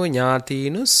අනුමෝදන් වූ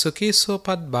ඥාතීනු සුඛී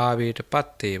සුවපත් භාවයට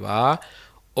පත් වේවා.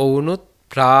 ඔවුනුත්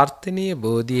ප්‍රාර්ථනීය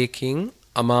බෝධියකින්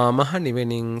අමා මහ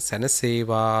නිවනින්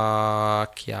සැනසේවා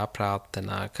කියා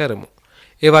ප්‍රාර්ථනා කරමු.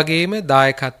 ඒ වගේම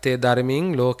දායකත්වයේ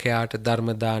ධර්මින් ලෝකයාට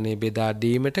ධර්ම දාණය බෙදා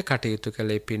දීමට කටයුතු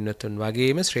කළේ පින්නතුන්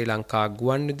වගේම ශ්‍රී ලංකා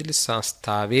ගුවන්විදුලි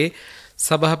සංස්ථාවේ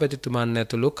සභාපතිතුමන්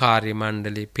ඇතුළු කාර්ය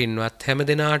මණ්ඩලී පින්වත්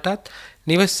හැමදෙනාටත්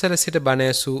නිවසල සිට බණ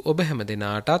ඇසූ ඔබ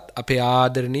හැමදෙනාටත් අපේ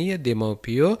ආදරණීය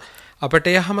දෙමව්පියෝ අපට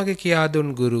යහමග කියා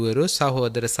දුන් ගුරුවරු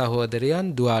සහෝදර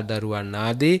සහෝදරයන් දුවා දරුවන්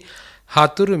ආදී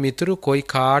හතුරු මිතුරු කොයි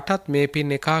කාටත් මේ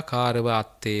පින් එකාකාරව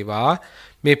අත්වේවා.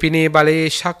 මේ පිනේ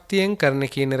බලයේ ශක්තියෙන් කරන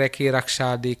කීන රැකී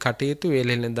ආරක්ෂාදී කටයුතු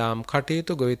වේලෙන දාම්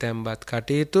කටයුතු ගොවිතැන්පත්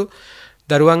කටයුතු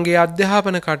දරුවන්ගේ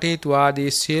අධ්‍යාපන කටයුතු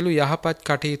ආදී සියලු යහපත්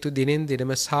කටයුතු දිනෙන්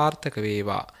දිනම සාර්ථක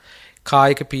වේවා.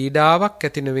 කායික පීඩාවක්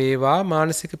ඇති නොවේවා,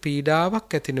 මානසික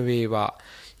පීඩාවක් ඇති නොවේවා.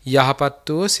 යහපත්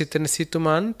වූ සිතන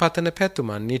සිතුමන් පතන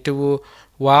පැතුමන් නිට වූ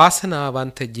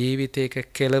වාසනාවන්ත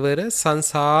ජීවිතයක කෙලවර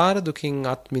සංසාර දුකින්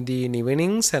අත් මිදී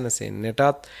නිවනින් සැනසෙන්නටත්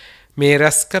මේ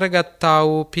රැස් කරගත්තා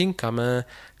වූ පින්කම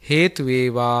හේතු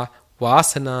වේවා,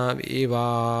 වාසනාව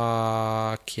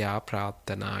වේවා කියා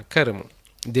ප්‍රාර්ථනා කරමු.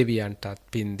 දෙවියන්ටත්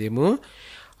පින් දෙමු.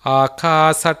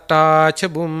 ආකාසට්ටා ච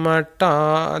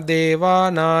බුම්මට්ටා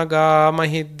දේවා නාග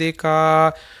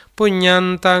මහිද්దికා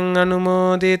පුඤ්ඤන්තං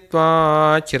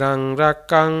අනුමෝදිත්වා චිරං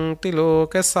රක්ඛන්ති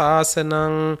ලෝක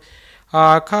සාසනං.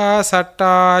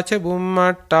 ආකාසට්ටා ච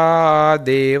බුම්මට්ටා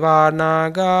දේවා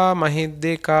නාග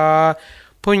මහිද්దికා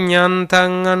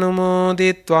පුඤ්ඤන්තං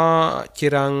අනුමෝදිත්වා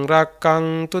චිරං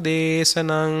රක්ඛන්තු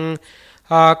දේශනං.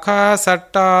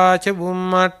 ආකාසට්ටා ච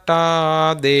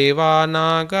බුම්මට්ටා දේවා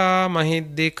නාග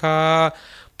මහිද්దికා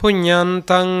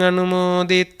පුඤ්ඤන්තං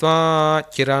අනුමෝදිත්වා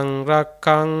චිරං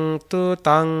රක්ඛන්තු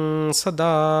තං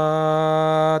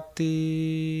සදාති.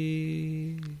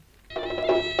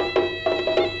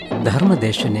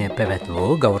 ධර්මදේශනය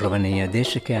පැවැත්වූ ගෞරවනීය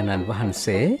දේශකයන්න්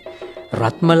වහන්සේ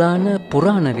රත්මලාන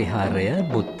පුරාණ විහාරය,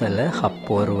 බුත්තල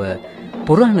හප්පෝරුව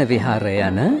පුරාණ විහාරය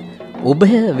යන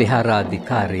උභය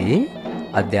විහාරාධිකාරී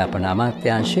අධ්‍යාපන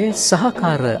අමාත්‍යාංශයේ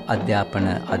සහකාර අධ්‍යාපන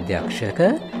අධ්‍යක්ෂක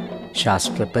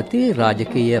ශාස්ත්‍රපති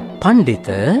රාජකීය පණ්ඩිත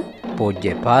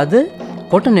පූජ්‍යපාද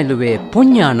කොටනෙළුවේ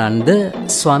පුඤ්ඤානන්ද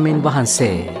ස්වාමින්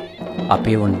වහන්සේ.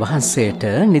 අපි උන්වහන්සේට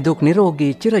නිදුක්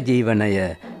නිරෝගී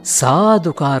චිරජීවනය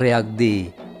සාදුකාරයක්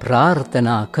දී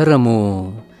ප්‍රාර්ථනා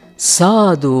කරමු.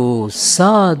 සාදු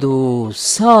සාදු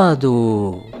සාදු.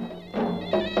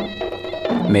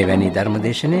 මෙවැනි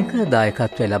ධර්මදේශනයක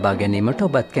දායකත්වය ලබා ගැනීමට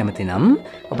ඔබත් කැමති නම්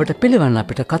ඔබට පිළිවන්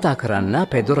අපිට කතා කරන්න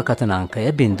අපේ දුරකථන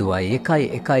අංකය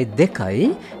 0112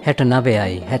 69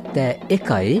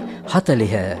 71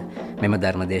 40. මෙම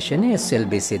ධර්මදේශනය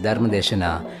SLBC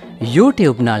ධර්මදේශනා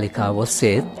YouTube නාලිකාව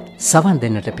ඔස්සේ සවන්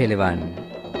දෙන්නට පිළිවන්.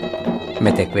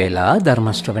 මෙතෙක් වේලා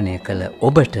ධර්ම ශ්‍රවණය කළ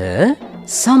ඔබට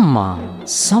සම්මා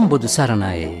සම්බුදු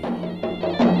සරණයි.